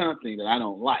frequency of something that I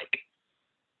don't like.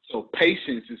 So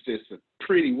patience is just a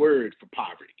pretty word for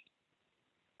poverty.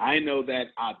 I know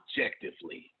that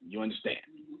objectively. You understand?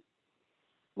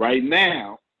 Right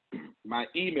now, my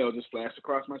email just flashed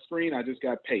across my screen. I just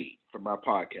got paid for my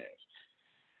podcast.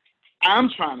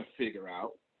 I'm trying to figure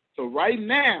out. So right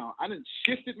now, I done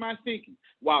shifted my thinking.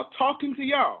 While talking to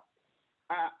y'all,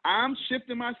 I'm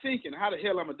shifting my thinking. How the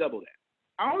hell I'm going to double that?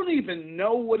 I don't even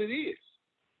know what it is.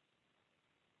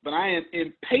 But I am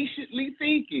impatiently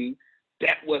thinking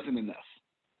that wasn't enough.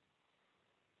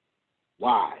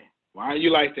 Why? Why are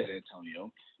you like that,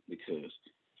 Antonio? Because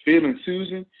Phil and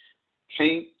Susan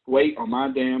can't wait on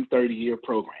my damn 30-year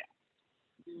program.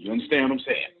 You understand what I'm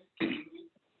saying?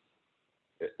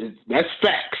 That's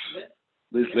facts.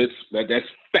 That's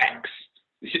facts.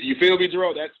 You feel me,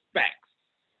 Jerome? That's facts.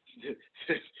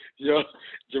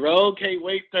 Jerome can't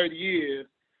wait 30 years,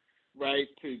 right,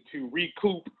 to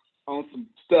recoup on some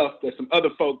stuff that some other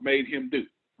folk made him do.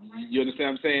 You understand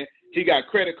what I'm saying? He got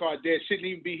credit card debt, shouldn't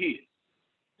even be his.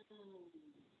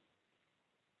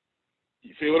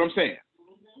 You feel what I'm saying?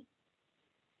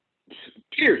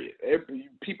 Period.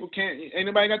 People can't, ain't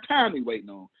nobody got time to be waiting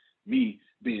on me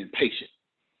being patient.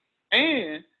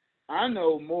 And I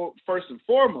know more, first and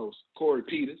foremost, Corey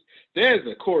Peters. There's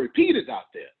a Corey Peters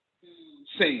out there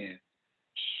saying,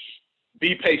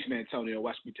 be patient, Antonio,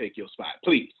 watch me take your spot,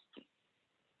 please.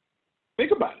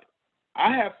 Think about it.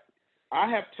 I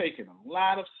have taken a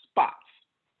lot of spots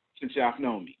since y'all have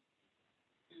known me.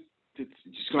 Just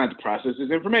going to have to process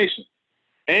this information.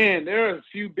 And there are a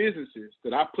few businesses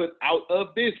that I put out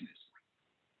of business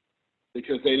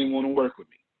because they didn't want to work with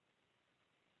me.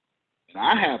 And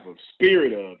I have a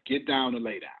spirit of get down and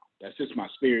lay down. That's just my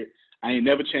spirit. I ain't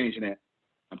never changing that.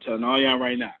 I'm telling all y'all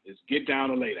right now, it's get down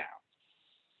and lay down.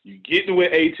 You getting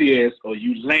with ATS or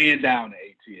you laying down to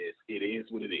ATS. It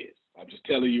is what it is. I'm just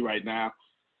telling you right now,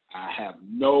 I have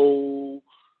no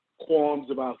qualms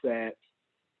about that.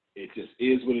 It just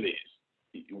is what it is.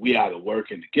 We either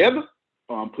working together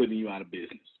or I'm putting you out of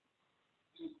business.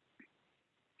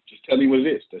 Just tell me what it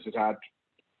is. That's just how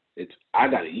I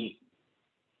gotta eat.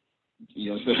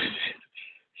 You understand?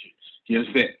 You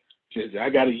understand? I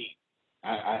gotta eat.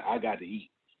 I got to eat.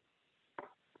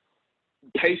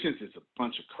 Patience is a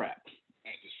bunch of crap.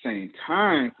 At the same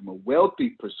time, from a wealthy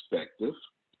perspective,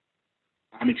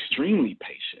 I'm extremely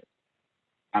patient.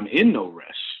 I'm in no rush.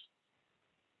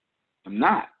 I'm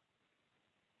not.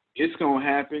 It's going to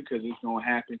happen because it's going to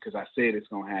happen because I said it's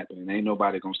going to happen, and ain't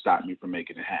nobody going to stop me from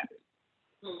making it happen.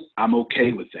 I'm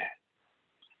okay with that.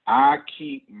 I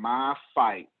keep my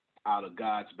fight out of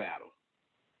God's battle.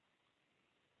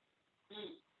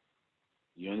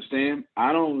 You understand?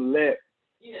 I don't let.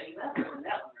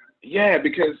 Yeah,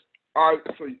 because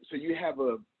so you have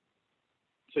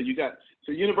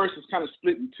so universe is kind of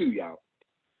split in two, y'all.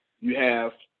 You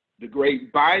have the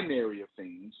great binary of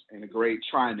things and the great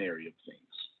trinary of things.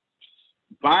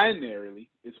 Binarily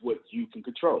is what you can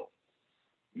control.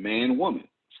 Man, woman,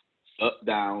 up,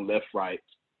 down, left, right,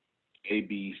 A,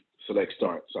 B, select,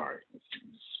 start. Sorry.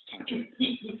 You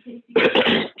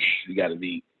got to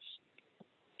be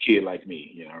kid like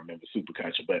me, I remember Super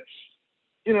Country, but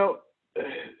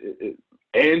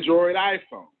Android,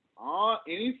 iPhone. I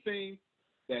anything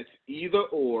that's either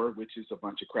or, which is a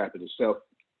bunch of crap in itself,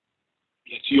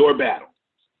 it's your battle.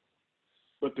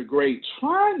 But the great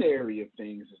trinary of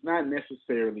things is not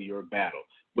necessarily your battle.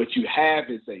 What you have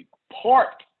is a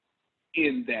part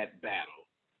in that battle,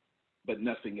 but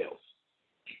nothing else.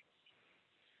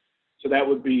 So that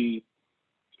would be,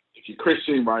 if you're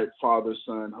Christian, right, Father,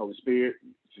 Son, Holy Spirit,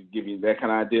 to give you that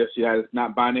kind of idea. See how it's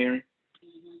not binary?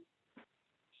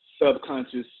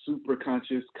 Subconscious,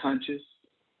 superconscious, conscious,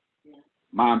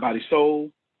 mind, body,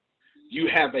 soul. You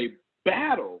have a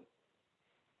battle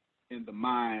in the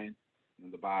mind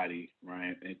and the body,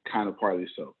 right? And kind of partly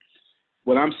so.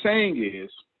 What I'm saying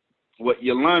is what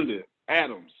Yolanda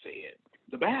Adams said.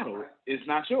 The battle is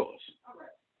not yours.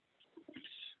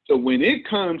 So when it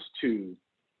comes to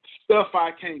stuff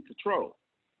I can't control,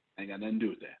 I ain't got nothing to do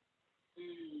with that.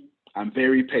 I'm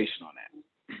very patient on that.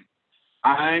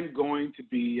 I'm going to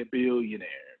be a billionaire,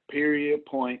 period,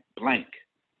 point blank.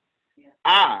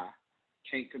 I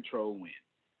can't control when.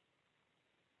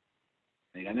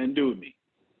 Ain't got nothing to do with me.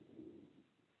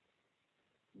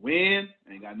 When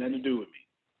ain't got nothing to do with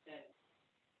me.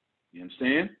 You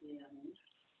understand?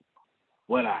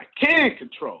 What I can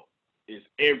control is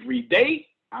every day.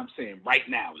 I'm saying right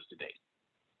now is the day.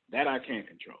 That I can't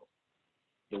control.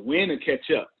 The when will catch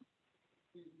up.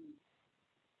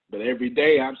 But every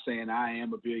day I'm saying I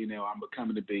am a billionaire, I'm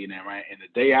becoming a billionaire, right? And the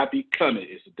day I become it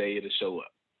is the day it'll show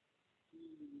up.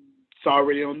 It's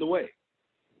already on the way.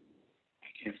 I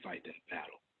can't fight that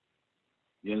battle.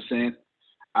 You understand?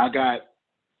 I've got,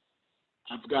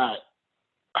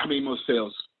 how many more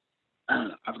sales?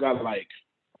 I've got like,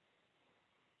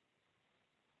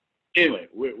 anyway,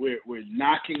 we're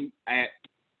knocking at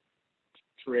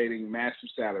creating massive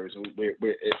salaries.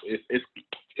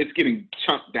 It's getting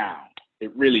chunked down.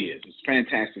 It really is. It's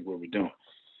fantastic what we're doing.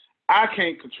 I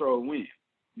can't control when,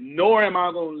 nor am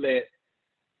I going to let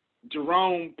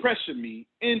Jerome pressure me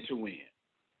into when.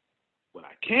 What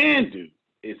I can do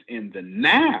is in the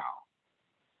now,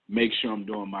 make sure I'm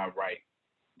doing my right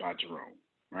by Jerome,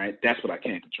 right? That's what I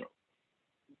can control.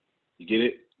 You get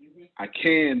it? I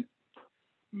can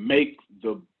make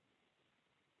the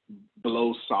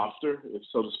blow softer, if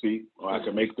so to speak, or I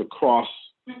can make the cross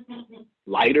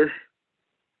lighter.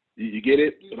 You get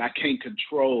it? But I can't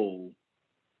control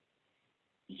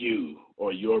you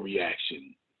or your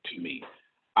reaction to me.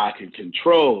 I can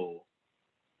control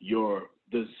your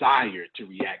desire to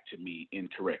react to me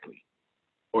incorrectly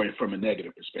or from a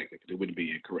negative perspective. It wouldn't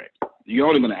be incorrect. You're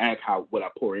only going to act what I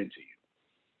pour into you.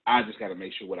 I just got to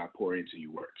make sure what I pour into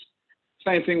you works.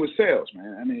 Same thing with sales,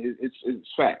 man. I mean, it's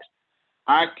facts.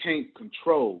 I can't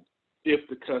control if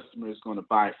the customer is going to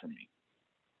buy from me,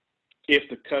 if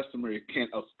the customer can't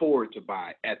afford to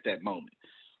buy at that moment.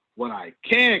 What I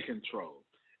can control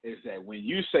is that when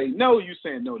you say no, you're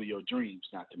saying no to your dreams,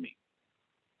 not to me.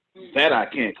 That I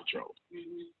can't control.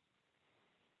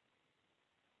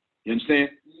 You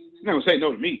understand? You're not going to say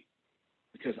no to me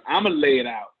because I'm going to lay it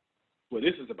out where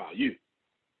this is about you.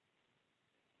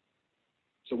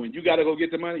 So when you got to go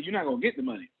get the money, you're not going to get the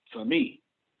money for me.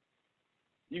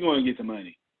 You're going to get the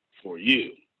money for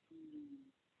you.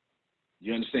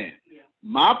 You understand? Yeah.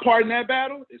 My part in that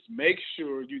battle is make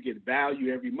sure you get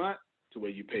value every month to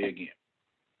where you pay again.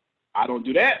 I don't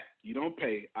do that. You don't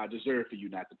pay. I deserve for you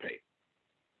not to pay.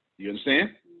 You understand?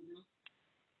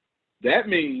 That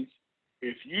means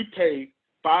if you pay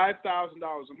 $5,000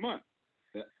 a month,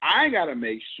 then I got to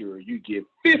make sure you get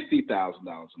 $50,000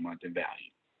 a month in value.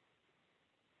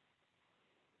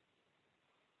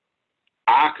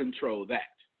 I control that.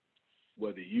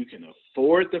 Whether you can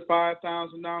afford the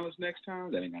 $5,000 next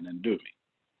time, that ain't got nothing to do with me.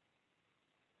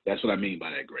 That's what I mean by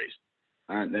that, Grace.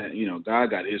 God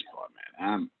got his part,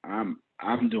 man.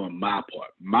 I'm doing my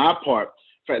part. My part.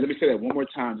 In fact, let me say that one more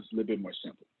time, just a little bit more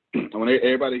simple. I want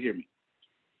everybody to hear me.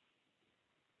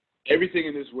 Everything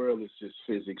in this world is just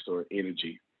physics or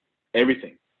energy.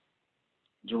 Everything.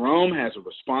 Jerome has a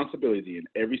responsibility in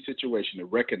every situation to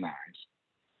recognize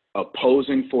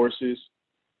opposing forces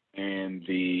and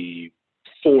the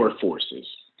four forces,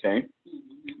 okay?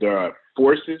 There are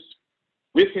forces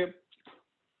with him,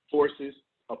 forces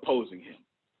opposing him.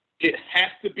 It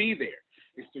has to be there.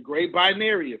 It's the great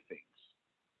binary of things,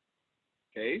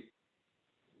 okay?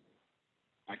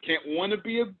 I can't want to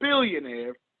be a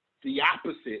billionaire. The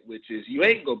opposite, which is you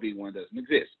ain't going to be one, doesn't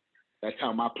exist. That's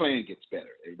how my plan gets better.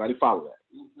 Everybody follow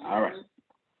that? All right.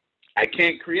 I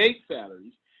can't create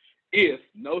salaries if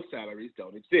no salaries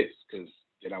don't exist, because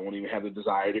then I won't even have the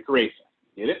desire to create them.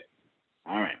 Get it?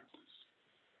 All right.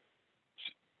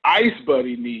 Ice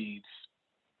Buddy needs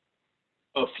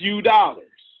a few dollars.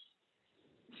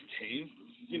 Okay.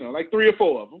 Like 3 or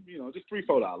 4 of them. just $3,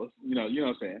 $4. You know what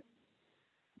I'm saying?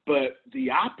 But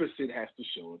the opposite has to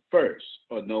show it first,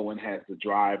 or no one has the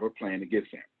drive or plan to get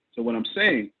there. So what I'm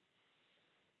saying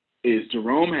is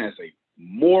Jerome has a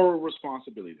moral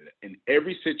responsibility in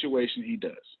every situation he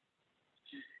does.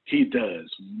 He does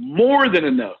more than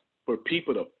enough for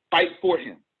people to fight for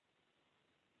him,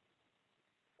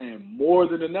 and more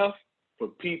than enough for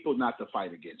people not to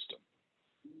fight against him.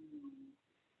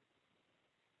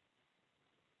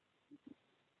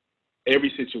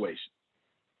 Every situation.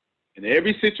 In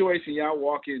every situation y'all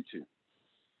walk into,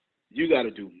 you got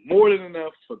to do more than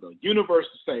enough for the universe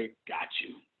to say, got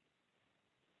you.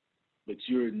 But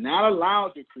you're not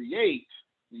allowed to create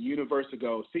the universe to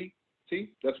go, see,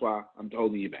 that's why I'm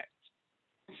holding you back.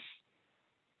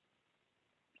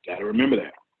 Got to remember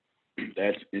that.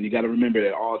 And you got to remember that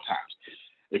at all times.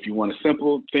 If you want a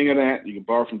simple thing of that, you can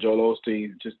borrow from Joel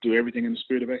Osteen. Just do everything in the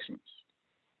spirit of excellence.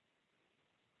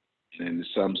 And it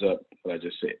sums up what I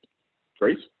just said.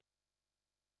 Grace?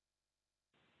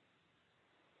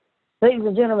 Ladies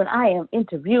and gentlemen, I am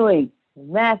interviewing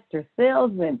Master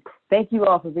Salesman. Thank you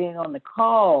all for being on the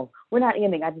call. We're not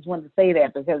ending. I just wanted to say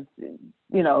that because,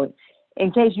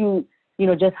 in case you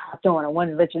just hopped on, I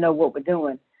wanted to let you know what we're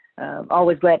doing.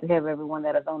 Always glad to have everyone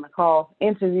that is on the call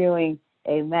interviewing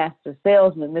a Master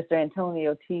Salesman, Mr.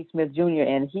 Antonio T. Smith Jr.,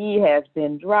 and he has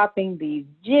been dropping these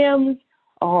gems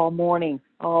all morning.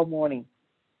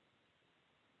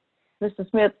 Mr.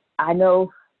 Smith, I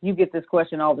know you get this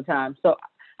question all the time. So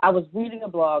I was reading a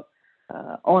blog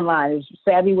online. It was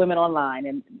Savvy Women Online,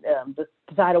 and the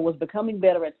title was Becoming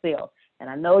Better at Sales. And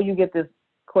I know you get this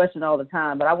question all the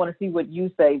time, but I want to see what you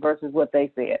say versus what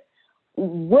they said.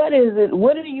 What is it?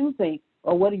 What do you think,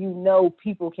 or what do you know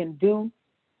people can do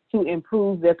to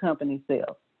improve their company's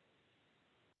sales?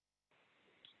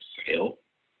 Sale?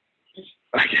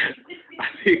 I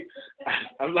think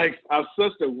I'm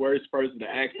such the worst person to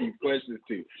ask these questions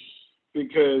to,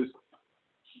 because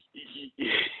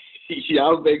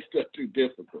y'all make stuff too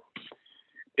difficult.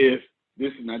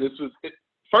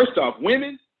 First off,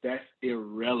 women, that's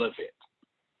irrelevant.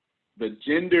 The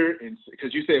gender, and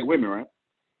because you said women, right?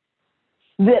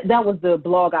 That was the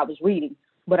blog I was reading,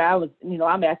 but I was,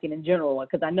 I'm asking in general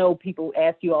because I know people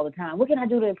ask you all the time, what can I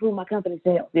do to improve my company's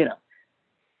sales?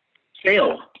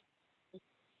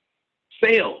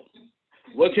 Sales.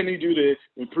 What can you do to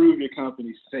improve your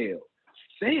company's sales?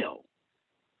 Sales.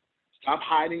 Stop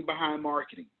hiding behind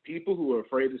marketing. People who are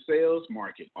afraid of sales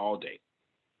market all day.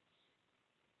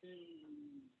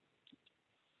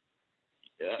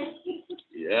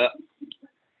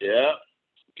 Yeah.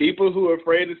 People who are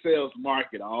afraid of sales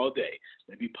market all day.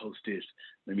 Let me post this.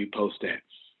 Let me post that.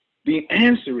 The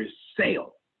answer is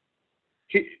sale.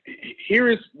 Here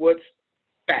is what's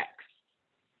facts.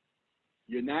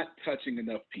 You're not touching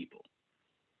enough people.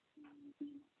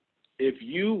 If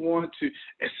you want to,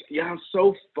 y'all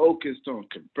so focused on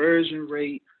conversion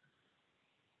rate,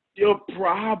 your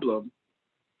problem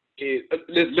is,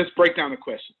 let's break down the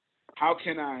question. How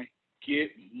can I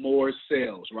get more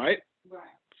sales, right? Right.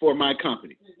 For my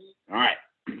company. Mm-hmm. All right.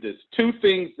 There's two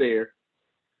things there.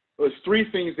 There's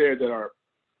three things there that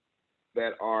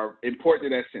are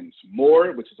important in that sentence.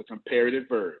 More, which is a comparative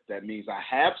verb. That means I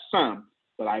have some,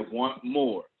 but I want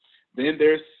more. Then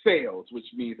there's sales, which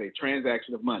means a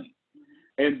transaction of money.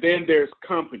 And then there's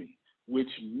company,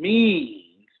 which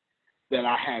means that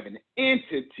I have an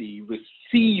entity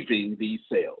receiving these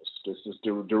sales. This is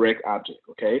the direct object,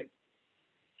 okay?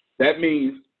 That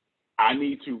means I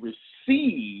need to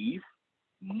receive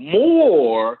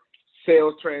more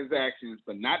sales transactions,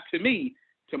 but not to me,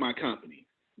 to my company,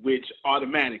 which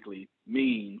automatically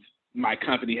means my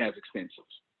company has expenses.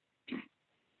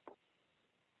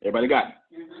 Everybody got it?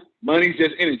 Mm-hmm. Money's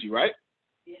just energy, right?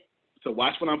 Yeah. So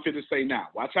watch what I'm fit to say now.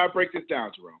 Watch how I break this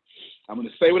down, Jerome. I'm going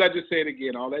to say what I just said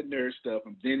again, all that nerd stuff,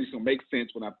 and then it's going to make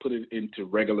sense when I put it into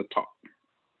regular talk.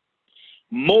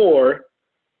 More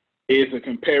is a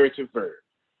comparative verb,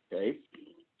 okay?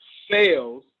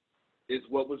 Sales is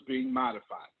what was being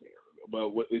modified there.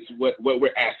 Well, it's what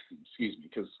we're asking,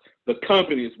 because the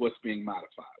company is what's being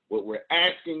modified. What we're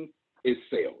asking is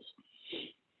sales.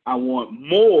 I want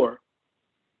more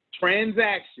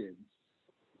transactions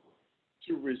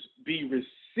to be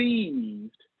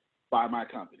received by my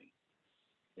company.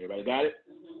 Everybody got it?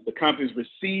 Mm-hmm. The company's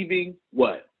receiving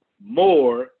what?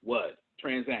 More what?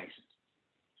 Transactions.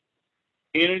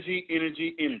 Energy.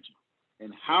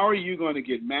 And how are you going to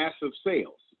get massive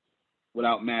sales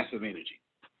without massive energy?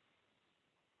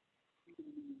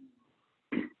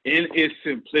 In its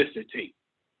simplicity,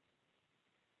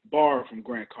 borrow from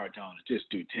Grant Cardone, just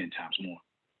do 10 times more.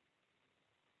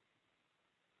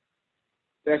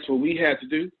 That's what we had to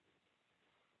do.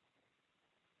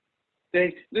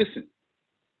 Listen,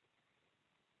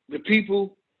 the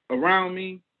people around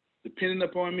me, depending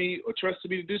upon me or trusting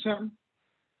me to do something,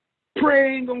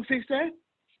 prayer ain't gonna fix that.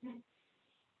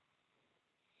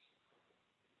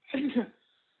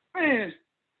 Man,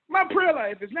 my prayer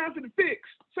life is not going to fix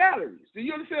salaries. Do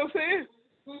you understand what I'm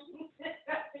saying?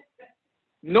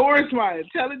 Nor is my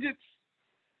intelligence.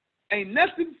 Ain't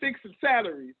nothing fixing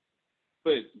salaries,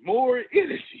 but more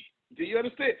energy. Do you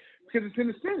understand? Because it's in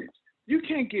the sentence. You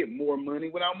can't get more money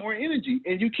without more energy.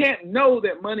 And you can't know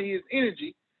that money is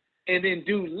energy and then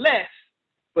do less,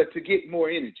 but to get more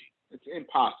energy. It's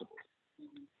impossible.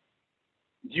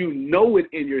 You know it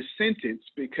in your sentence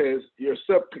because you're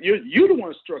the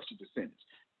one who structured the sentence.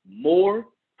 More,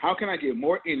 how can I get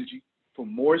more energy for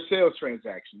more sales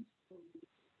transactions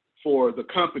for the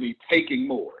company taking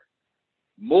more?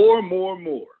 More,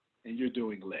 and you're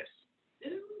doing less.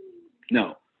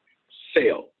 No,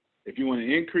 sell. If you want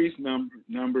to increase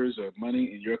numbers of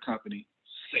money in your company,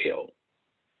 sell.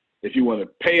 If you want to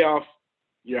pay off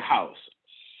your house,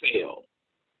 sell.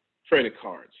 Credit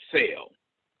cards, sell.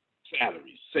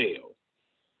 Salary, sale.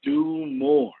 Do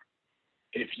more.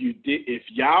 If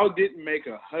y'all didn't make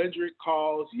 100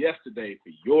 calls yesterday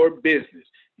for your business,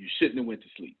 you shouldn't have went to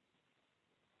sleep.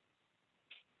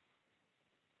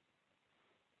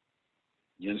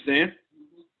 You understand?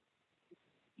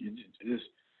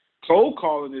 Cold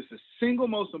calling is the single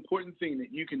most important thing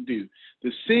that you can do,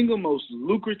 the single most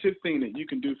lucrative thing that you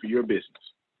can do for your business.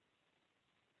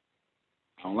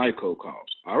 I don't like cold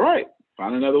calls. All right,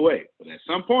 find another way. But at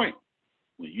some point,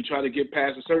 when you try to get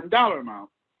past a certain dollar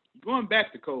amount, you're going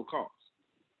back to cold calls.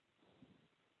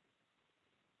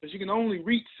 Because you can only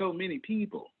reach so many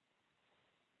people.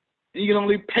 And you can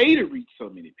only pay to reach so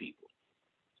many people.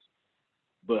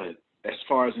 But as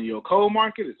far as in your cold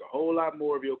market, there's a whole lot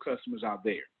more of your customers out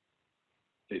there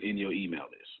than in your email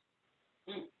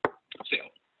list.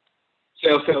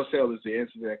 Sell is the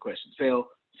answer to that question. Sell.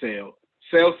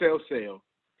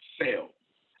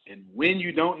 And when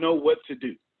you don't know what to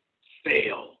do,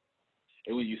 sell.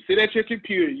 And when you sit at your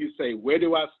computer, you say, where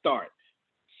do I start?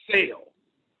 Sell.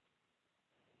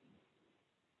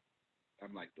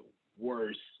 I'm like the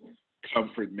worst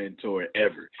comfort mentor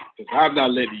ever. Because I'm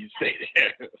not letting you say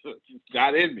that. It's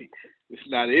not in me. It's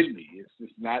not in me. It's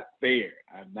just not fair.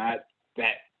 I'm not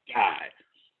that guy.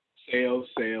 Sell.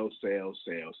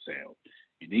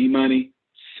 You need money?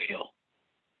 Sell.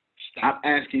 Stop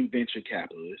asking venture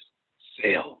capitalists.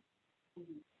 Sell.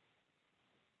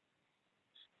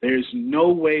 There's no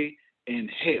way in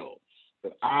hell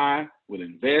that I would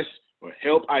invest or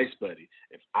help Ice Buddy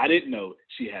if I didn't know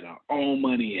she had her own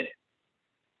money in it.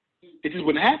 It just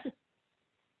wouldn't happen.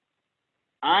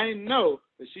 I know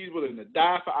that she's willing to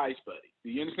die for Ice Buddy.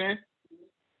 Do you understand?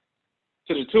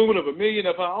 To the tune of $1 million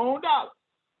of her own dollars.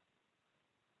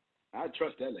 I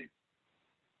trust that lady.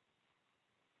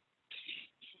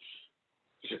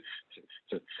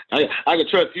 I can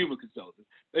trust human consultants.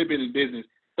 They've been in business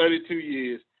 32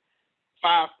 years,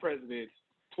 5 presidents,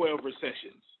 12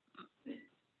 recessions.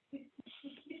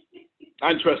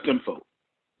 I trust them folks.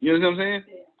 You know what I'm saying?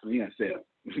 Yeah. You gotta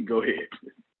say, go ahead.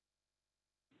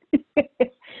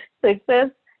 Success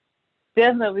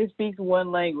definitely speaks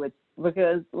one language,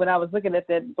 because when I was looking at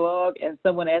that blog and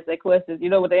someone asked that question, you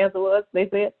know what the answer was? They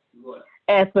said, what?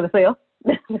 Ask for the sale.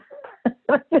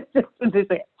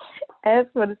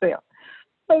 Ask for the sale.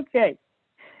 Okay.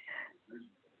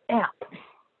 Now,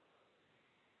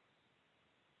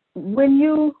 when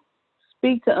you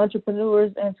speak to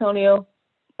entrepreneurs, Antonio,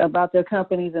 about their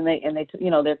companies and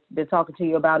they're talking to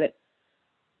you about it,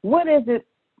 what is it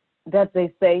that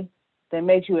they say that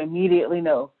makes you immediately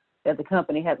know that the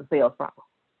company has a sales problem?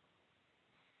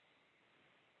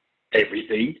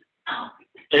 Everything.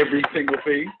 Every single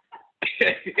thing.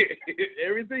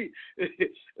 Everything.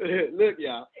 Look,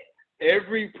 y'all,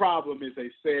 every problem is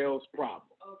a sales problem.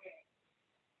 Okay.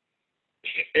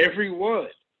 Every one.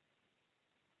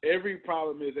 Every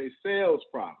problem is a sales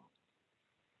problem.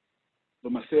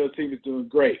 But my sales team is doing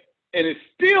great. And it's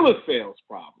still a sales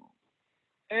problem.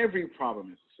 Every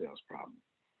problem is a sales problem.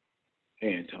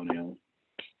 Hey, Antonio.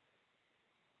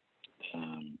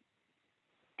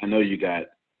 I know you got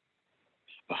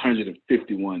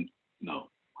 151. No.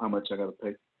 How much I got to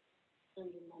pay?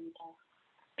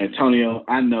 Antonio,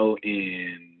 I know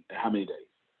in how many days?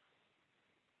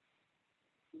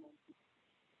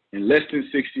 In less than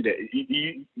 60 days.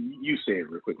 You say it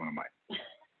real quick on the mic.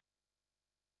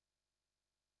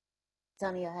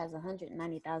 Antonio has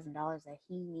 $190,000 that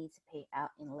he needs to pay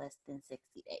out in less than 60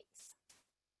 days.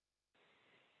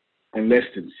 In less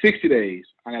than 60 days,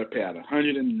 I got to pay out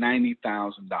 $190,000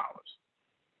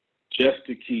 just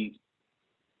to keep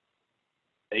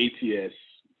ATS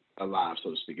alive,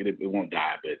 so to speak. It won't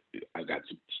die, but I got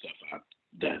some stuff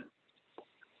I've done.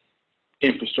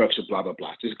 Infrastructure, blah blah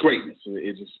blah. Just greatness. So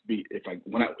it just be if I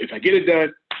get it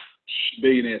done,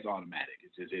 billionaire's automatic.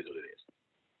 It just is what it is.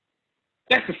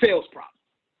 That's the sales problem.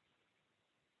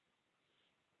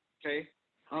 Okay?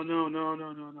 Oh no,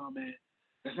 man.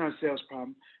 That's not a sales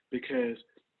problem because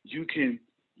you can.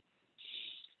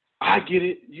 I get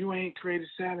it. You ain't created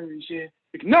salaries yet.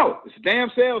 No, it's a damn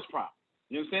sales problem.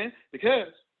 You understand? Because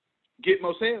get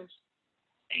more sales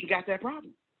ain't got that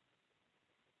problem.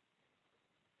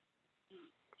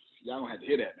 Y'all don't have to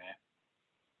hear that, man.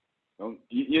 Don't,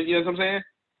 you know what I'm saying?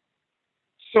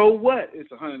 So what?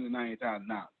 It's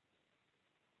 $190,000.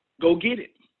 Go get it.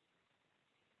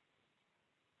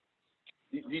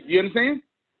 You understand?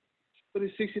 But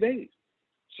it's 60 days.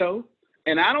 So,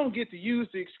 and I don't get to use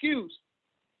the excuse,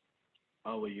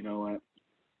 oh, well, you know what?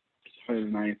 It's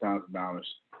 $190,000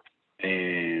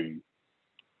 and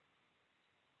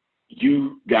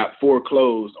you got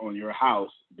foreclosed on your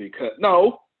house because,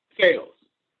 no, sales.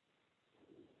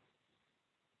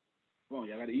 Come on,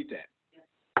 y'all got to eat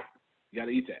that. You got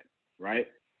to eat that, right?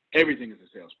 Everything is a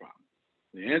sales problem.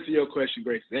 To answer your question,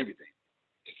 Grace, is everything.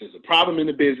 If there's a problem in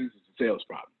the business, it's a sales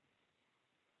problem.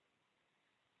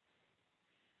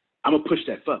 I'm going to push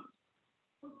that further.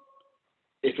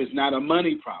 If it's not a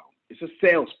money problem, it's a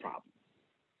sales problem.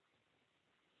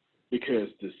 Because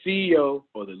the CEO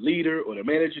or the leader or the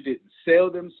manager didn't sell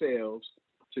themselves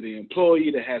to the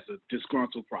employee that has a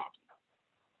disgruntled problem.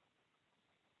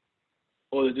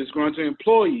 Or the disgruntled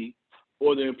employee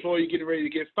or the employee getting ready to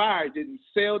get fired didn't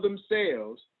sell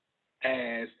themselves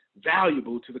as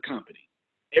valuable to the company.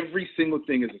 Every single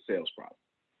thing is a sales problem.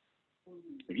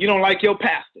 If you don't like your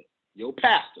pastor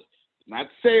does not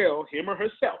sell him or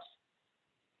herself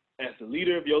as the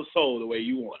leader of your soul the way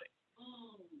you want it.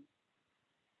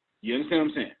 You understand what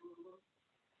I'm saying?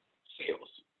 Sales.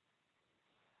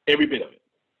 Every bit of it.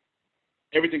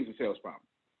 Everything's a sales problem.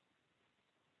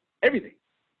 Everything.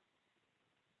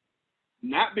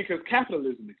 Not because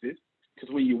capitalism exists, because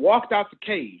when you walked out the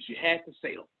caves, you had to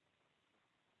sell.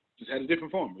 Just had a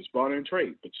different form. It was barter and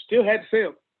trade, but you still had to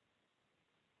sell.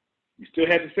 You still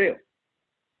had to sell.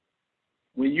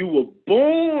 When you were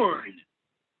born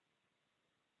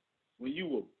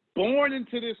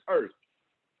into this earth,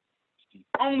 it's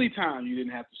the only time you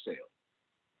didn't have to sell.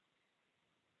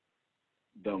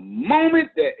 The moment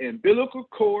that umbilical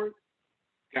cord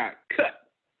got cut,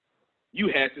 you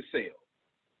had to sell.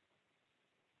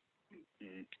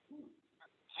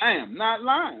 I am not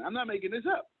lying. I'm not making this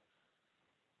up.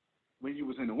 When you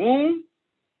was in the womb,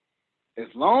 as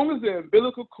long as the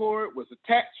umbilical cord was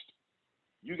attached,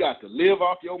 you got to live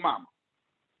off your mama.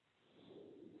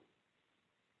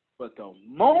 But the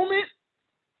moment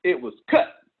it was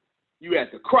cut, you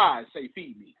had to cry and say,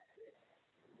 feed me.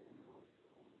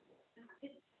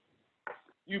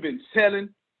 You've been selling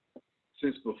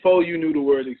since before you knew the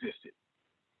word existed.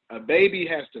 A baby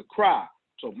has to cry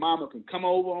so mama can come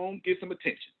over home, get some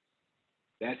attention.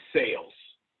 That's sales.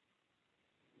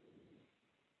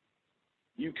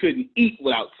 You couldn't eat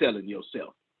without selling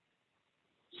yourself.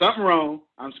 Something wrong.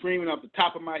 I'm screaming off the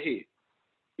top of my head.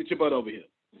 Get your butt over here.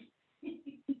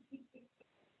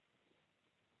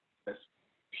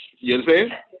 You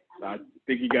understand? I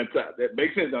think you got time. That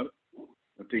makes sense, don't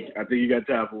it? I think you got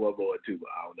time for one more too, but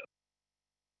I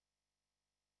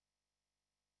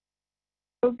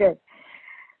don't know. Okay.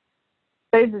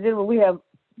 Ladies and gentlemen, we have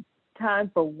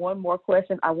time for one more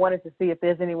question. I wanted to see if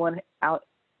there's anyone out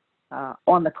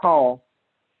on the call,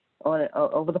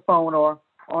 over the phone or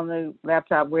on the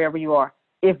laptop, wherever you are,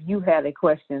 if you had a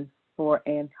question for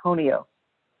Antonio.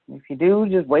 If you do,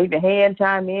 just wave your hand,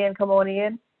 chime in, come on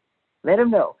in. Let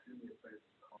him know.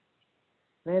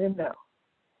 Let him know.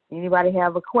 Anybody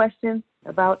have a question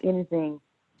about anything?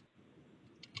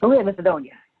 Go ahead, Mr.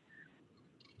 Donia.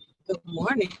 Good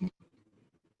morning.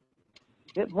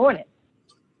 Good morning.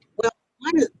 Well,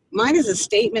 mine is a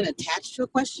statement attached to a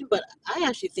question, but I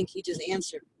actually think he just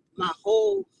answered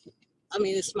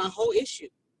it's my whole issue.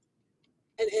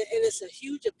 And it's a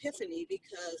huge epiphany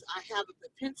because I have a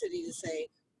propensity to say,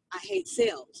 I hate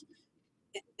sales.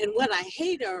 And what I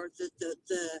hate are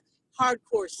the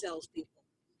hardcore salespeople.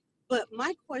 But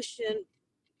my question,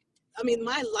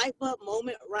 my light bulb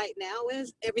moment right now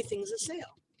is everything's a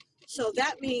sale. So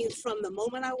that means from the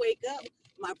moment I wake up,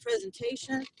 my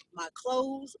presentation, my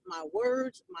clothes, my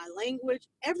words, my language,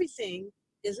 everything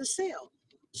is a sale.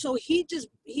 So he just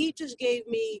gave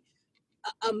me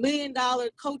 $1 million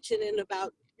coaching in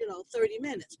about 30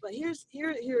 minutes. But here is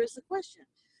the question.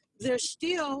 There's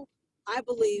still, I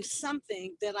believe,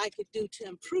 something that I could do to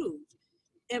improve.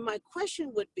 And my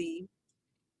question would be,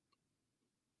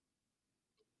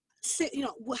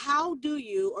 how do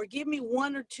you, or give me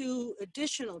one or two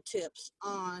additional tips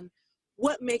on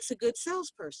what makes a good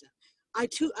salesperson? I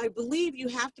believe you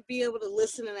have to be able to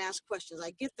listen and ask questions.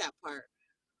 I get that part,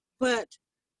 but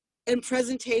and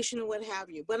presentation and what have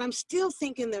you. But I'm still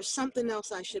thinking there's something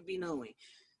else I should be knowing.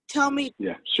 Tell me.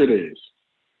 Yeah, sure there is.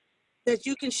 That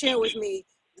you can share with me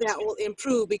that will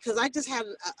improve, because I just had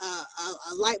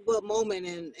a light bulb moment,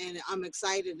 and I'm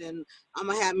excited, and I'm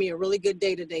gonna have me a really good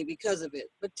day today because of it.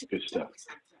 But good stuff.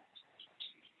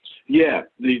 Yeah,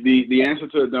 the answer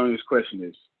to Adonia's question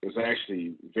is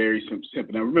actually very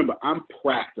simple. Now remember, I'm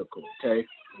practical, okay?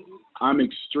 I'm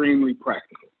extremely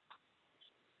practical.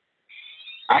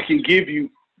 I can give you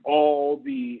all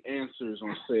the answers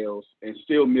on sales and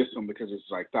still miss them because it's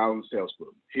like 1,000 sales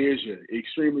books. Here's your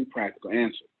extremely practical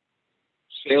answer.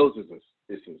 Sales is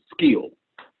a skill.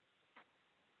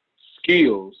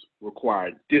 Skills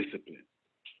require discipline.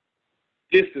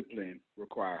 Discipline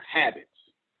requires habits.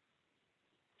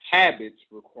 Habits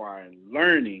require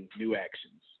learning new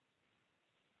actions.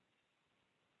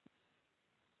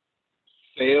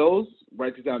 Sales,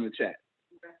 write this down in the chat,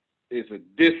 is a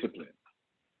discipline.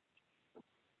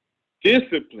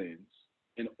 Disciplines,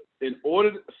 in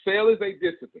order, sale is a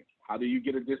discipline. How do you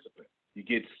get a discipline? You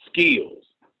get skills.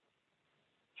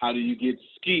 How do you get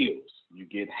skills? You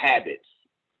get habits.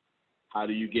 How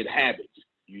do you get habits?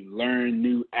 You learn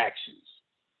new actions.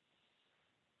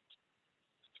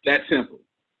 It's that simple.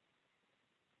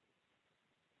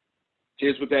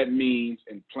 Here's what that means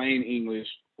in plain English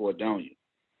for Adonia.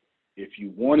 If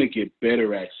you want to get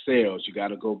better at sales, you got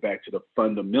to go back to the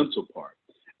fundamental part,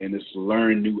 and it's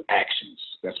learn new actions.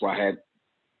 That's why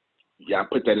I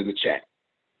put that in the chat.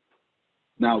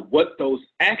 Now, what those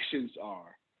actions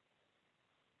are,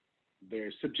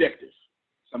 they're subjective.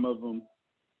 Some of them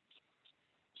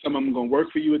going to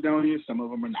work for you, Adonia. Some of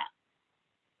them are not.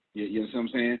 You know what I'm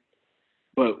saying?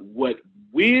 But what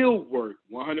will work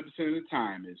 100% of the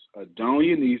time is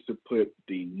Adonia needs to put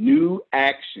the new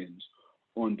actions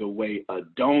on the way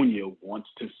Adonia wants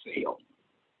to sell.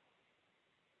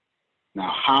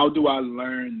 Now, how do I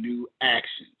learn new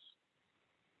actions?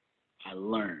 I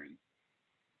learn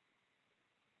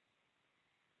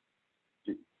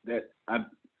that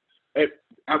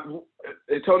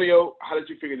Antonio, how did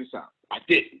you figure this out? I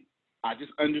didn't. I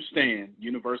just understand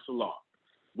universal law.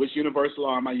 Which universal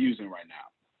law am I using right now?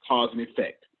 Cause and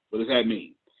effect. What does that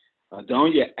mean?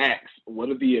 Adonia asks, what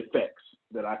are the effects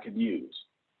that I can use?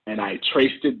 And I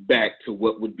traced it back to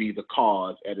what would be the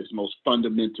cause at its most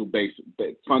fundamental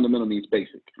means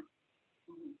basic.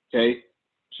 Okay?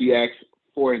 She asked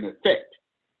for an effect.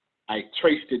 I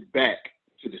traced it back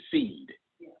to the seed.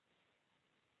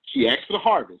 She asked for the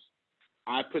harvest.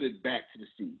 I put it back to the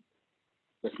seed.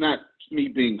 That's not me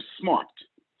being smart.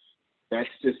 That's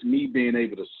just me being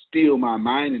able to steal my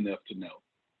mind enough to know.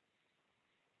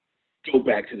 Go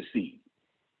back to the seed.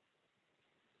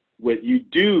 What you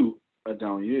do,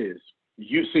 Adonia, is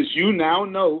since you now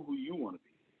know who you want to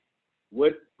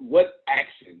be, what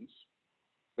actions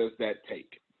does that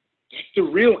take? That's the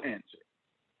real answer.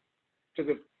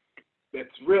 Because if that's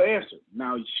the real answer.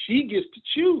 Now she gets to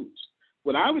choose.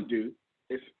 What I would do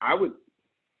is I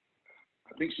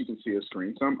think she can see a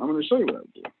screen, so I'm going to show you what I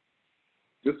would do.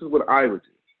 This is what I would do.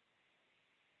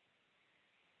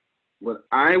 What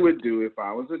I would do if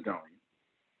I was Adonia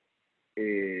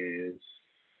is,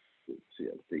 let's see,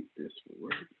 I think this will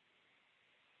work.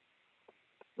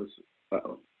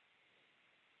 Uh-oh.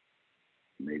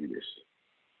 Maybe this.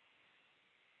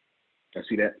 Can I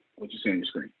see that? What you see on your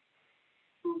screen?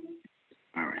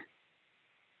 All right.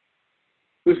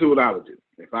 This is what I would do.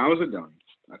 If I was Adonia,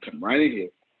 I come right in here,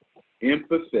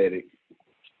 empathetic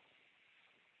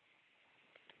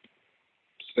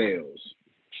sales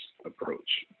approach.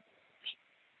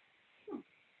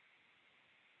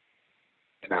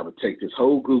 And I would take this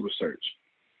whole Google search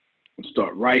and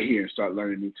start right here and start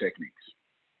learning new techniques.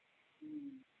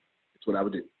 That's what I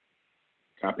would do.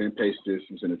 Copy and paste this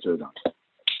and send it to Adonia.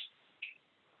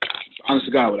 Honest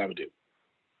to God, what I would do.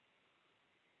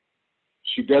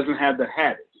 She doesn't have the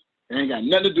habits. It ain't got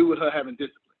nothing to do with her having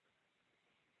discipline.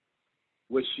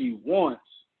 What she wants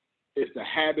is the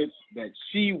habits that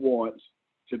she wants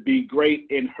to be great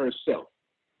in herself.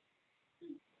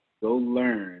 Go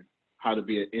learn how to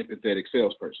be an empathetic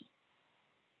salesperson.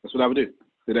 That's what I would do.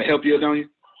 Did that help you, Adonia?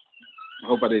 I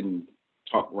hope I didn't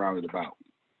talk around it about.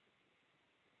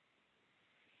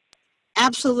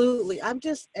 Absolutely.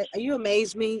 You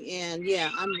amaze me. And yeah,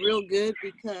 I'm real good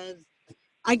because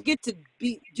I get to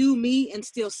do me and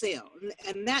still sell.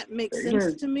 And that makes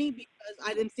sense to me because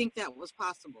I didn't think that was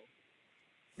possible.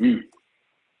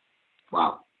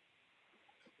 Wow.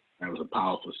 That was a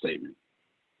powerful statement.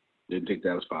 Didn't think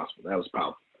that was possible. That was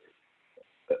powerful.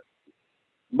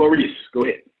 Maurice, go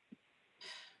ahead.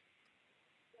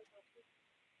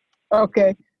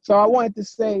 Okay, so I wanted to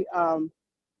say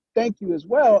thank you as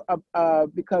well,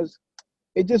 because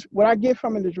it just, what I get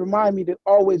from it is remind me to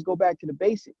always go back to the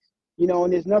basics, you know,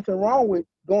 and there's nothing wrong with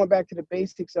going back to the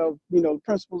basics of, you know,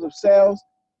 principles of sales,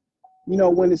 you know,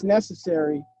 when it's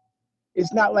necessary.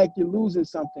 It's not like you're losing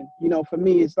something, you know. For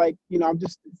me, it's like, you know, I'm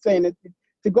just saying that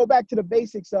to go back to the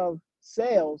basics of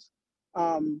sales,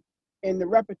 and the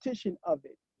repetition of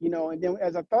it, you know. And then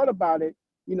as I thought about it,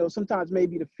 you know, sometimes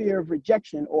maybe the fear of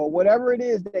rejection or whatever it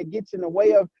is that gets in the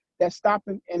way of that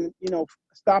stopping, and, you know,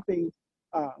 stopping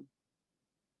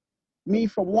me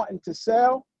from wanting to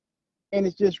sell. And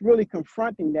it's just really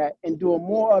confronting that and doing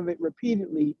more of it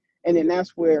repeatedly. And then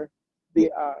that's where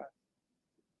the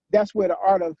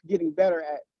art of getting better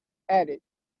at it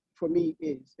for me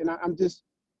is. And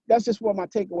that's just what my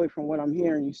takeaway from what I'm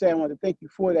hearing you say. I want to thank you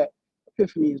for that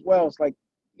epiphany as well. It's like,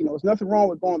 you know, there's nothing wrong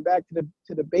with going back to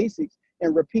the basics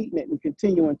and repeating it and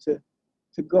continuing to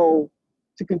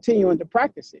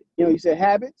practice it. You know, you said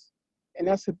habits, and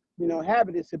that's, you know,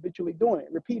 habit is habitually doing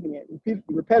it, repeating it,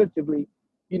 repetitively,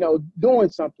 you know, doing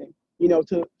something, you know,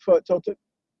 to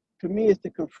me is to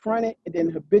confront it and then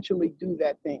habitually do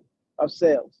that thing of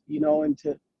sales, you know. And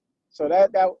so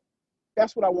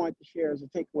that's what I wanted to share as a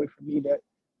takeaway for me that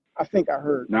I think I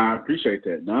heard. No, I appreciate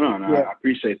that. No, Yeah. I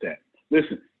appreciate that.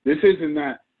 Listen, this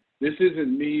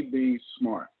isn't me being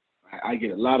smart. I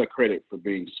get a lot of credit for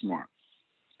being smart,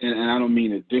 and I don't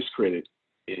mean to discredit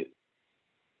it.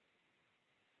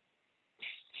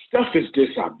 Stuff is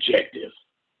just objective.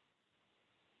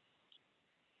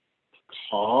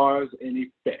 Cause and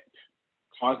effect.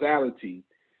 Causality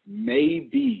may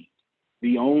be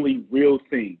the only real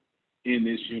thing in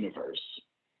this universe.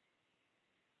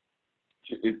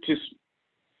 It's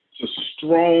a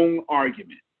strong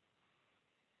argument.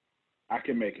 I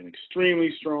can make an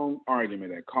extremely strong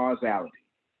argument that causality.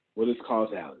 What is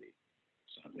causality?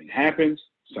 Something happens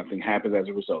as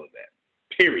a result of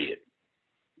that. Period.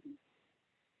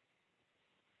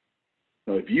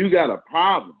 So if you got a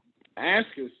problem, ask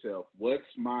yourself, what's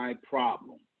my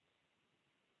problem?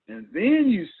 And then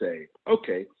you say,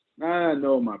 okay, now I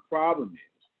know my problem is.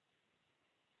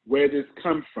 Where this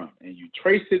come from? And you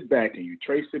trace it back, and you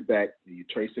trace it back, and you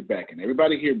trace it back. And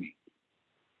everybody hear me.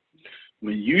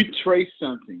 When you trace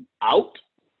something out,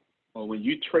 or when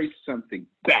you trace something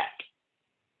back,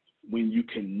 when you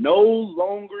can no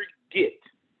longer get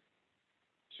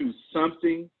to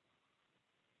something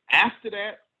after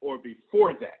that or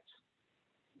before that,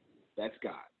 that's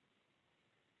God.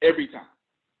 Every time.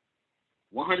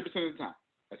 100% of the time.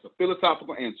 That's a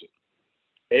philosophical answer.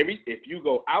 If you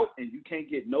go out and you can't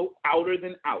get no outer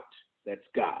than out, that's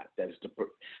God. That is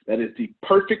the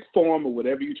perfect form of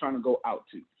whatever you're trying to go out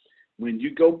to. When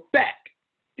you go back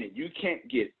and you can't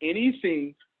get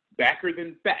anything backer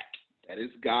than back, that is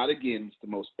God again. It's the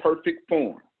most perfect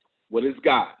form. What is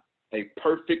God? A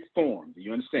perfect form. Do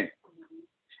you understand?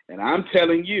 And I'm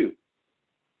telling you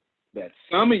that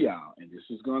some of y'all, and this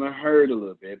is going to hurt a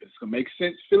little bit, but it's going to make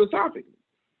sense philosophically,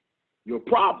 your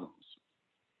problems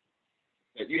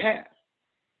that you have,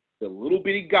 the little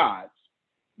bitty gods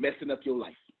messing up your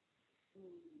life.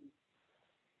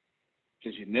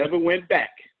 Because you never went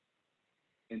back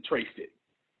and traced it.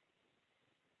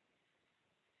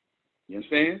 You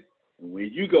understand? And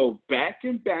when you go back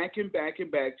and back and back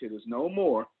and back till there's no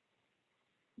more,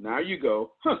 now you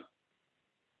go,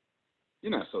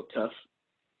 you're not so tough.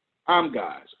 I'm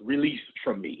God's. Release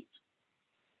from me.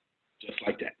 Just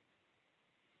like that.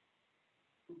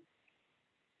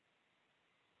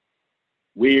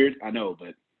 Weird, I know,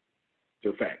 but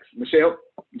still facts. Michelle,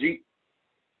 G.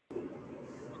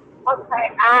 Okay,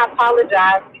 I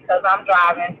apologize because I'm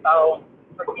driving, so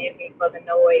forgive me for the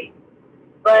noise.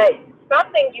 But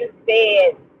something you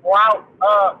said brought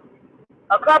up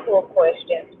a couple of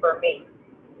questions for me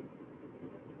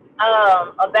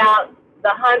about the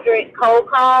 100 cold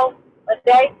calls a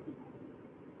day.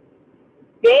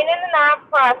 Being in the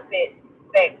nonprofit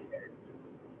sector,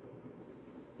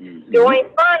 doing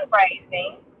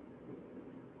fundraising,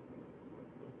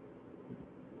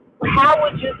 how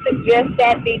would you suggest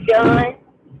that be done?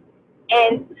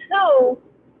 And two,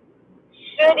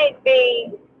 should it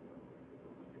be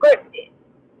scripted?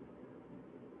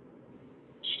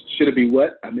 Should it be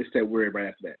what? I missed that word right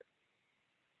after that.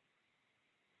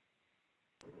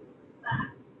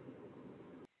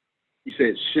 You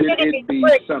said, should it be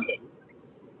scripted? something?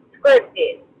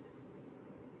 Scripted.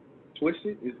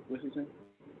 Twisted? What's he saying?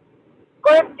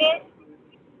 Scripted.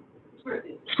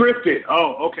 Scripted.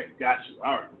 Oh, okay. Got you.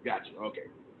 All right. Got you. Okay.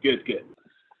 Good.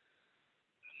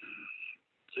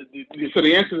 So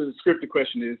the answer to the scripted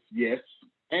question is yes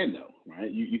and no,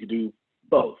 right? You can do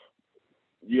both.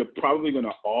 You're probably going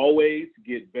to always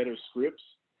get better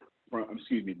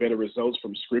results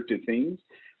from scripted things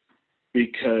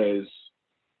because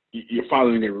you're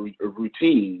following a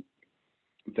routine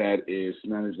that is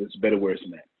not as it's better words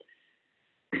than that.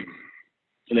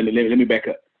 Let me back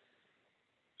up.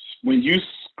 When you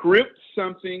script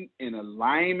something in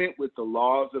alignment with the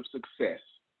laws of success,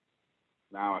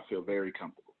 now I feel very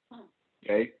comfortable.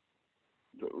 Okay?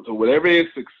 So whatever is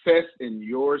success in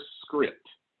your script,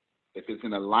 if it's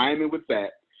in alignment with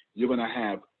that, you're going to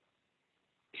have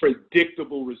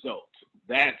predictable results.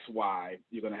 That's why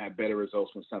you're going to have better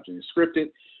results when something is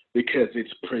scripted, because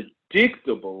it's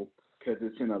predictable, because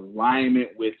it's in alignment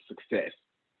with success.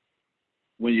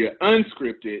 When you're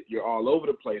unscripted, you're all over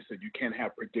the place, so you can't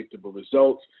have predictable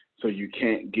results, so you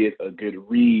can't get a good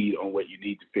read on what you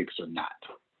need to fix or not.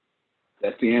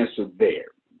 That's the answer there.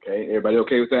 Okay, everybody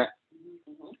okay with that?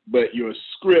 But your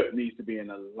script needs to be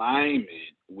in alignment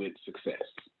with success.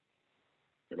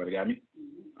 Everybody got me?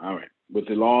 All right. With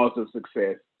the laws of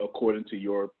success according to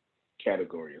your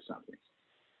category or something.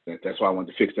 That's why I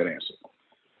wanted to fix that answer.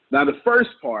 Now, the first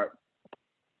part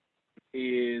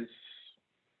is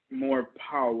more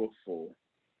powerful.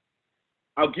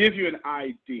 I'll give you an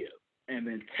idea and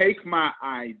then take my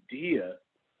idea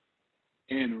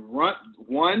and run.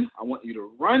 One, I want you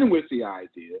to run with the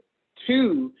idea.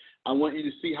 Two, I want you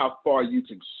to see how far you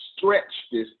can stretch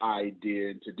this idea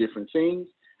into different things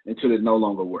until it no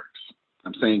longer works.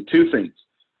 I'm saying two things.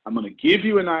 I'm going to give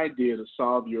you an idea to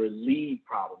solve your lead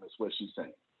problem, is what she's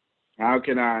saying. How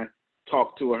can I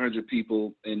talk to 100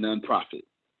 people in nonprofit?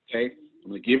 Okay, I'm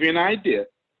going to give you an idea,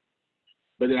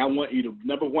 but then I want you to,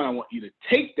 number one, I want you to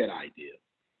take that idea.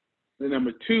 Then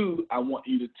number two, I want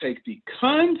you to take the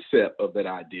concept of that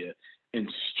idea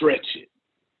and stretch it.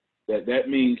 That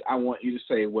means I want you to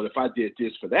say, well, if I did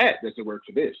this for that, does it work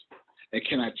for this? And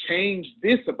can I change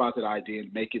this about that idea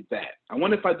and make it that? I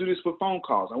wonder if I do this with phone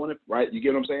calls. I wonder, right? You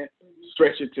get what I'm saying?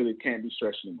 Stretch it till it can't be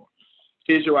stretched anymore.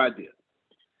 Here's your idea.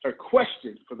 Her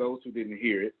question, for those who didn't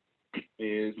hear it,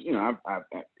 is,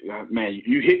 man,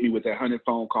 you hit me with that 100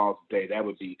 phone calls a day. That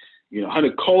would be,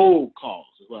 100 cold calls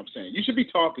is what I'm saying. You should be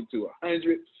talking to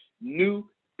 100 new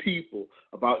people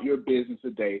about your business a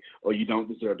day, or you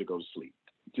don't deserve to go to sleep.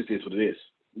 It just is what it is.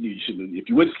 You shouldn't. If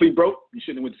you went to sleep broke, you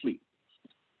shouldn't have went to sleep.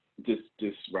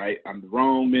 Just right. I'm the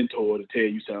wrong mentor to tell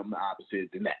you something the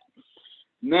opposite than that.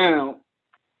 Now,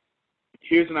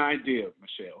 here's an idea,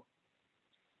 Michelle.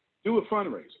 Do a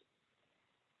fundraiser.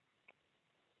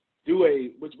 Do a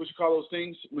what you call those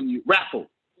things when you raffle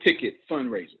ticket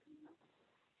fundraiser.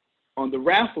 On the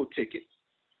raffle ticket,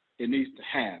 it needs to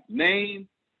have name,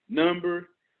 number,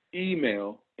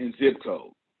 email, and zip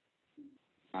code.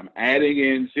 I'm adding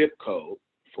in zip code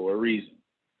for a reason.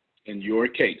 In your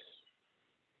case.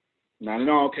 Not in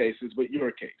all cases, but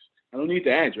your case. I don't need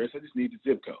the address. I just need the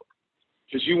zip code.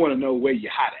 Because you want to know where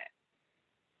you're hot at.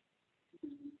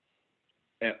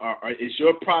 And is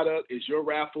your product, is your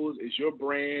raffles, is your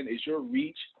brand, is your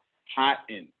reach hot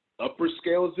in upper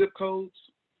scale zip codes?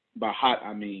 By hot,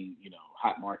 I mean,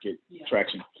 hot market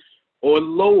traction. Or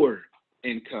lower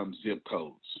income zip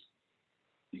codes.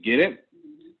 You get it?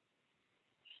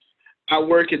 I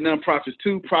work at nonprofits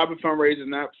too, private fundraisers,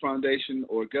 not foundation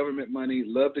or government money.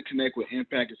 Love to connect with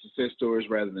impact and success stories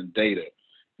rather than data.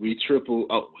 There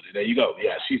you go.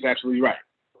 Yeah, she's absolutely right.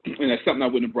 And that's something I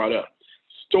wouldn't have brought up.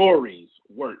 Stories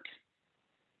work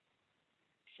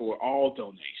for all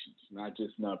donations, not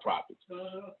just nonprofits.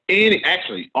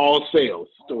 Actually, all sales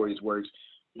stories works,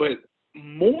 but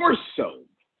more so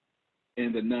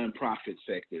in the nonprofit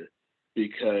sector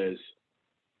because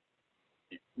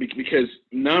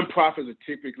nonprofits are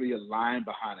typically aligned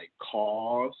behind a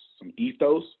cause, some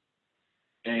ethos,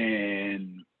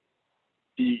 and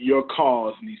your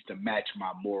cause needs to match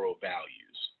my moral values.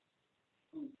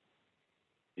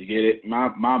 You get it?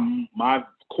 My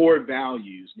core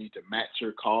values need to match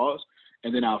your cause,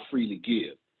 and then I'll freely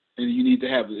give. And you need to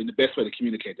have, and the best way to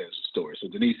communicate that is a story. So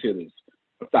Denise Hill is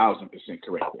 1,000%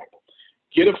 correct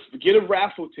there. Get a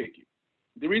raffle ticket.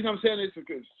 The reason I'm saying this is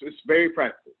because it's very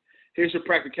practical. Here's your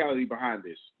practicality behind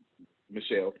this,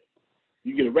 Michelle.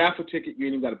 You get a raffle ticket, you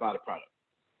ain't even got to buy the product.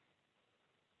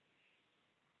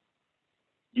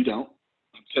 You don't.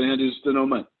 I'm telling you, there's still no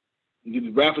money. You get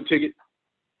the raffle ticket,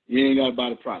 you ain't got to buy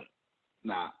the product.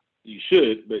 Nah, you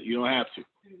should, but you don't have to.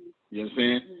 You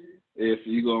understand? If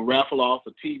you're going to raffle off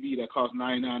a TV that costs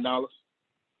 $99,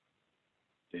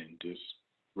 then just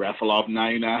raffle off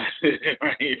 99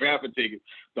 raffle tickets.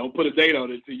 Don't put a date on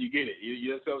it until you get it. You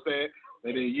know what I'm saying?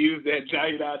 And then use that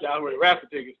 $99 worth of raffle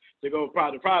tickets to go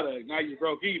buy the product. Now you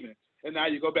broke even. And now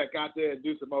you go back out there and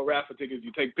do some more raffle tickets.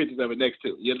 You take pictures of it next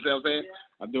to it. You understand what I'm saying?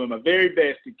 Yeah. I'm doing my very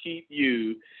best to keep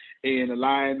you in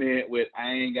alignment with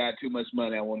I ain't got too much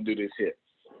money. I want to do this here.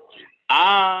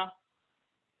 I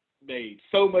made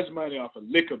so much money off of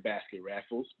liquor basket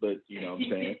raffles, but you know what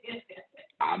I'm saying?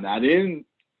 I'm not in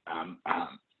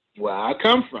where I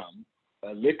come from,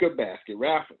 a liquor basket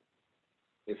raffle.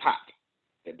 It's hot.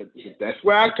 But that's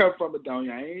where I come from,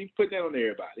 Adonia. I ain't putting that on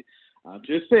everybody. I'm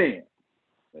just saying.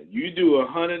 You do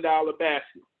 $100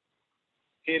 basket,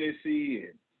 Hennessy,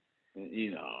 and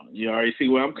you know, you already see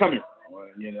where I'm coming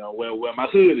from, you know, where my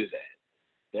hood is at.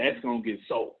 That's going to get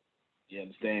sold. You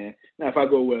understand? Now, if I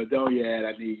go where Adonia at,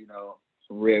 I need, you know,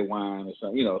 some red wine or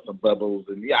some, you know, some bubbles.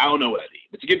 And yeah, I don't know what I need.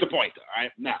 But you get the point, though, all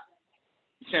right? Now,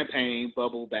 champagne,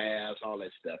 bubble baths, all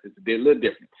that stuff. It's a little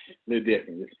different.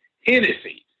 It's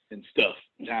Hennessy and stuff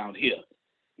down here.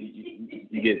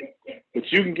 You get it. But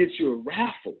you can get you a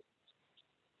raffle.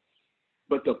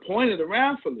 But the point of the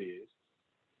raffle is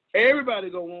everybody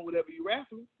gonna want whatever you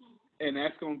raffle, and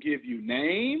that's gonna give you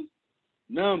name,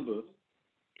 number,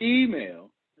 email,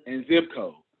 and zip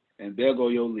code, and there go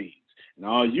your leads. And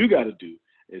all you gotta do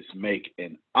is make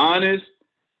an honest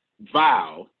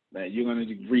vow that you're gonna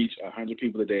reach 100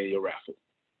 people a day in your raffle.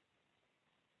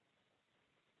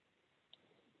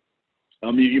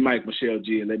 Mute your mic, Michelle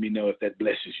G, and let me know if that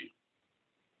blesses you.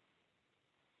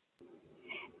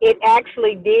 It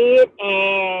actually did,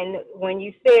 and when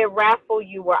you said raffle,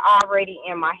 you were already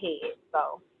in my head.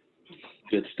 So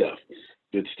good stuff.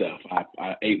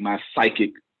 I ate my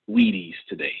psychic Wheaties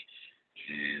today,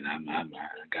 and I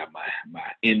got my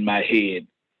in my head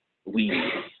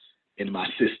Wheaties in my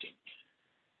system.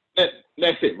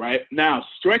 That's it, right? Now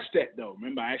stretch that though.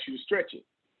 Remember, I asked you to stretch it.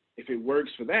 If it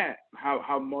works for that,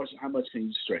 how much can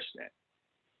you stretch that?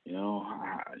 You know,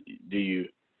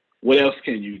 what else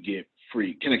can you get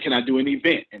free? Can I do an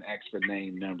event and ask for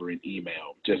name, number, and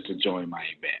email just to join my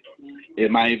event?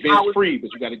 And my event's free,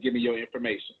 but you got to give me your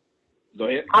information. Go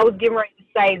ahead. I was getting ready to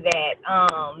say that.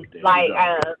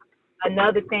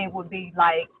 Another thing would be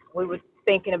like we were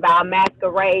thinking about a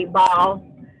masquerade ball,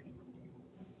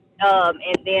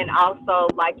 and then also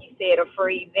like you said, a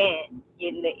free event,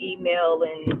 getting the email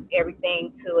and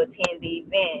everything to attend the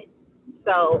event.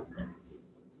 So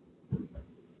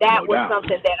that was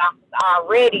something that I was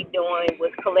already doing,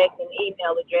 was collecting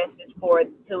email addresses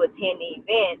to attend the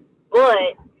event.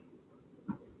 But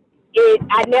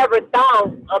I never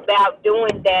thought about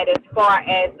doing that as far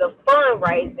as the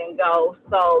fundraising goes.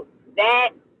 So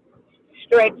that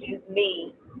stretches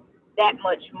me that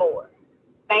much more.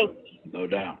 Thank you. No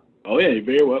doubt. Oh yeah, you're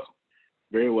very welcome.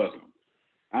 Very welcome.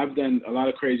 I've done a lot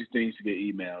of crazy things to get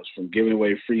emails, from giving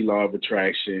away free law of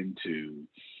attraction to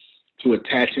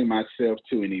attaching myself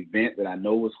to an event that I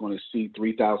know was going to see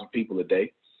 3,000 people a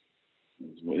day.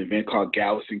 It was an event called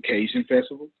Galveston Cajun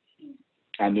Festival.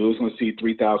 I knew it was going to see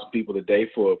 3,000 people a day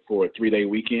for a 3-day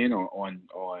weekend on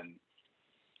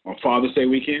Father's Day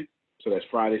weekend. So that's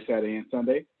Friday, Saturday, and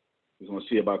Sunday. It was going to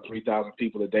see about 3,000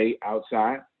 people a day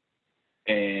outside.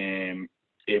 And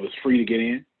it was free to get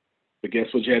in. But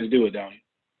guess what you had to do, Adonia?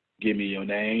 Give me your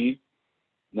name,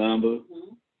 number,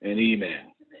 and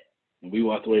email. And we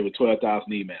walked away with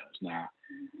 12,000 emails. Now,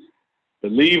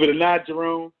 believe it or not,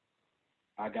 Jerome,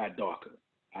 I got darker.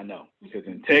 I know. Because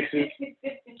in Texas,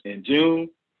 in June,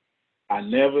 I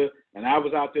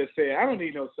was out there saying, I don't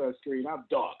need no sunscreen. I'm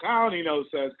dark. I don't need no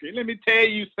sunscreen. Let me tell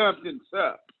you something,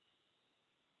 sir.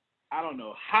 I don't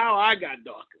know how I got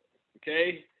darker,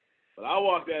 okay? But I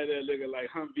walked out there looking like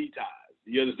Humvee tires.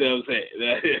 You understand what I'm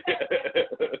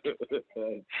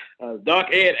saying? Dark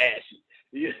and ashy.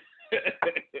 Yeah.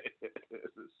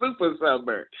 Super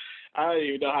sunburn. I don't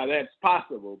even know how that's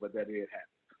possible, but that did happen.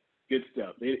 Good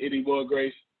stuff. Any more,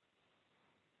 Grace?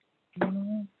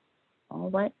 All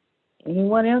right.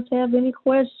 Anyone else have any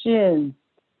questions?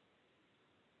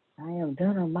 I am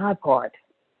done on my part,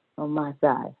 on my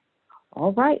side.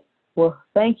 All right. Well,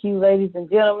 thank you, ladies and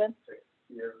gentlemen,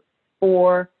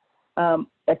 for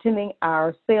attending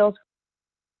our sales.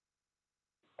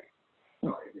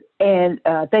 And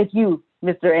thank you,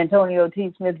 Mr. Antonio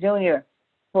T. Smith, Jr.,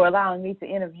 for allowing me to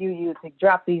interview you, to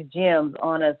drop these gems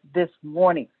on us this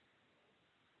morning.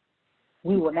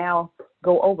 We will now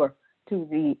go over to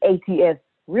the ATS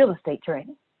real estate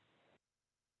training.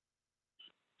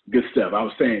 Good stuff. I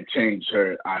was saying change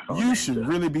her iPhone. You should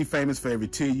really be famous for every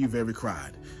tear you've ever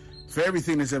cried, for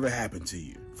everything that's ever happened to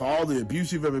you, for all the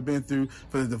abuse you've ever been through,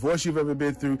 for the divorce you've ever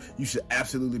been through. You should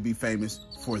absolutely be famous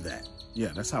for that.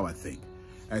 Yeah, that's how I think.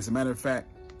 As a matter of fact,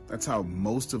 that's how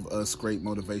most of us great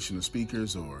motivational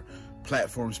speakers or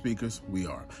platform speakers? We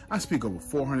are. I speak over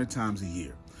 400 times a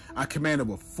year. I command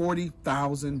over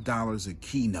 $40,000 a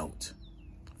keynote.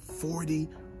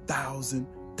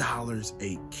 $40,000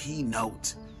 a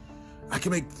keynote. I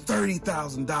can make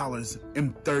 $30,000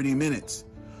 in 30 minutes.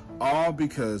 All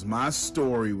because my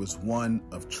story was one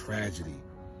of tragedy.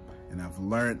 And I've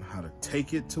learned how to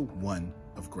take it to one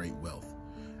of great wealth.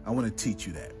 I want to teach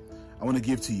you that. I want to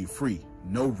give to you free,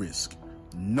 no risk,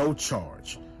 no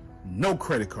charge, no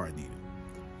credit card needed.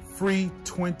 Free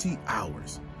 20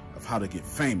 hours of how to get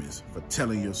famous for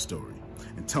telling your story.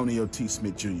 Antonio T.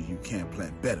 Smith Jr., you can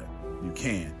plan better. You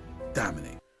can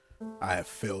dominate. I have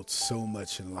felt so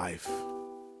much in life.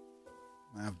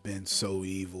 I've been so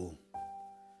evil.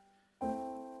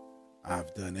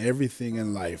 I've done everything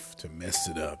in life to mess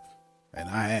it up. And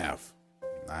I have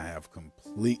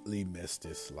completely messed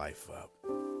this life up.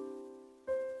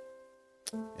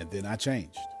 And then I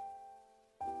changed.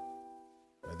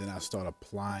 And then I started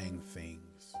applying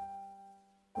things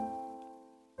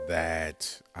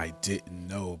that I didn't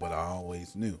know, but I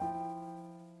always knew.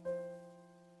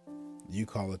 You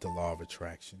call it the law of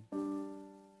attraction.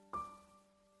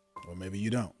 Or maybe you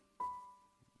don't.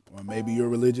 Or maybe you're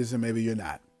religious and maybe you're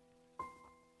not.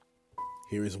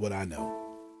 Here is what I know.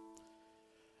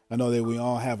 I know that we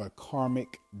all have a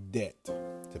karmic debt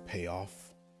to pay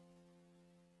off.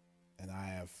 And I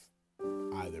have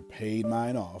either paid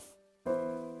mine off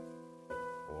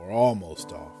or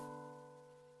almost off.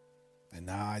 And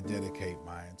now I dedicate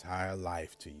my entire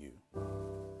life to you.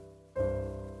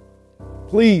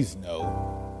 Please know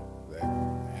that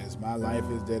as my life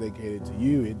is dedicated to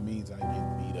you, it means I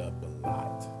get beat up a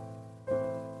lot.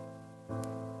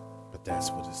 But that's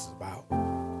what it's about.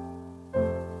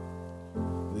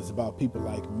 It's about people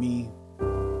like me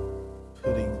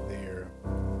putting their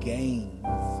gains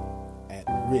at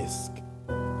risk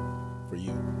for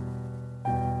you.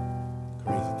 The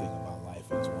crazy thing about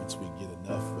life is once we get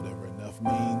enough, whatever enough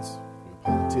means, you're a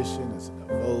politician, it's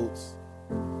enough votes,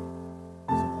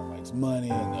 someone likes money,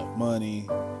 enough money,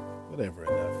 whatever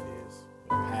enough is.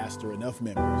 You're a pastor, enough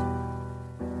members,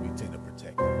 we tend to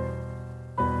protect you.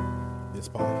 This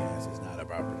podcast is not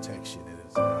about protection, it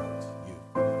is about you.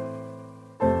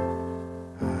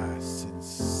 I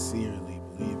sincerely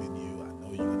believe in you. I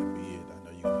know you're going to be it. I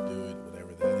know you're going to do it,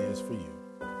 whatever that is for you.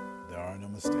 There are no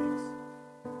mistakes.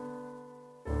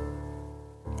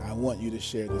 I want you to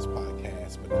share this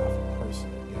podcast, but not for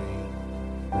personal gain.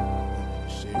 I want you to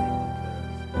share it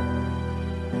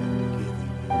because I'm giving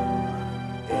you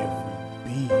my every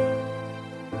being.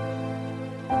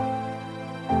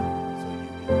 So you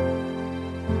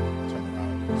can turn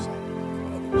around and do something for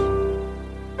others.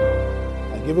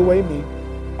 I give away me.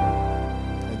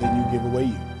 Then you give away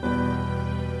you. I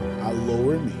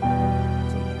lower me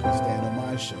so you can stand on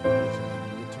my shoulders, and then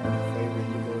you return the favor and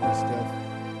you lower your stuff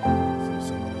so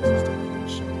someone else is standing on your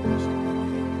shoulders.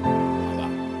 Voila.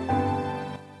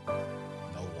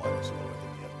 No one is lower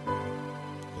than the other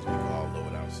because we've all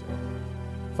lowered ourselves.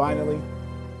 Finally,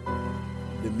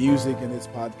 the music in this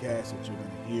podcast that you're going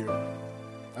to hear,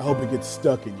 I hope it gets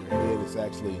stuck in your head. It's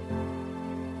actually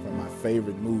from my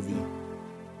favorite movie,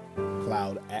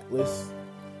 Cloud Atlas.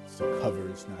 It's the cover,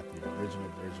 it's not the original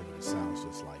version, but it sounds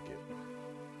just like it.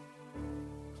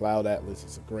 Cloud Atlas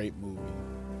is a great movie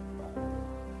by the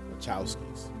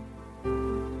Wachowskis.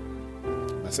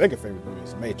 My second favorite movie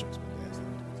is The Matrix, but that's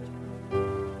not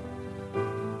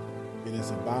it. It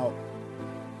is about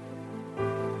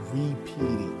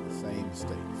repeating the same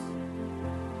mistakes.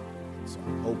 So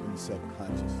I'm hoping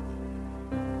subconsciously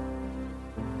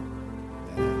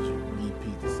that as you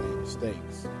repeat the same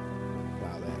mistakes,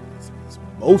 Cloud Atlas is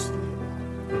mostly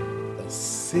about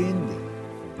ascending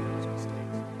from those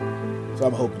mistakes. So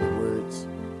I'm hoping the words,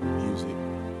 music,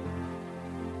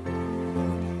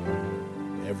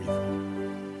 melody,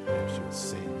 everything helps you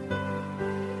ascend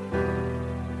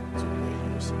to where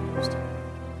you're supposed to be,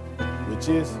 which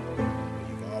is where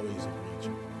you've always agreed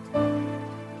you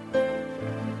want to be.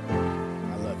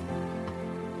 I love you.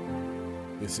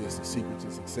 This is The Secret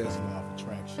to Success, Law of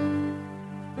Attraction.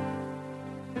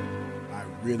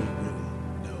 Really, really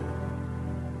know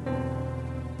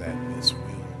that this will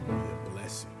be a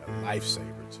blessing, a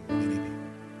lifesaver to many people.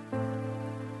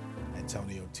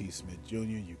 Antonio T. Smith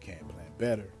Jr., you can plan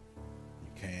better.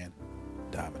 You can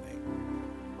dominate.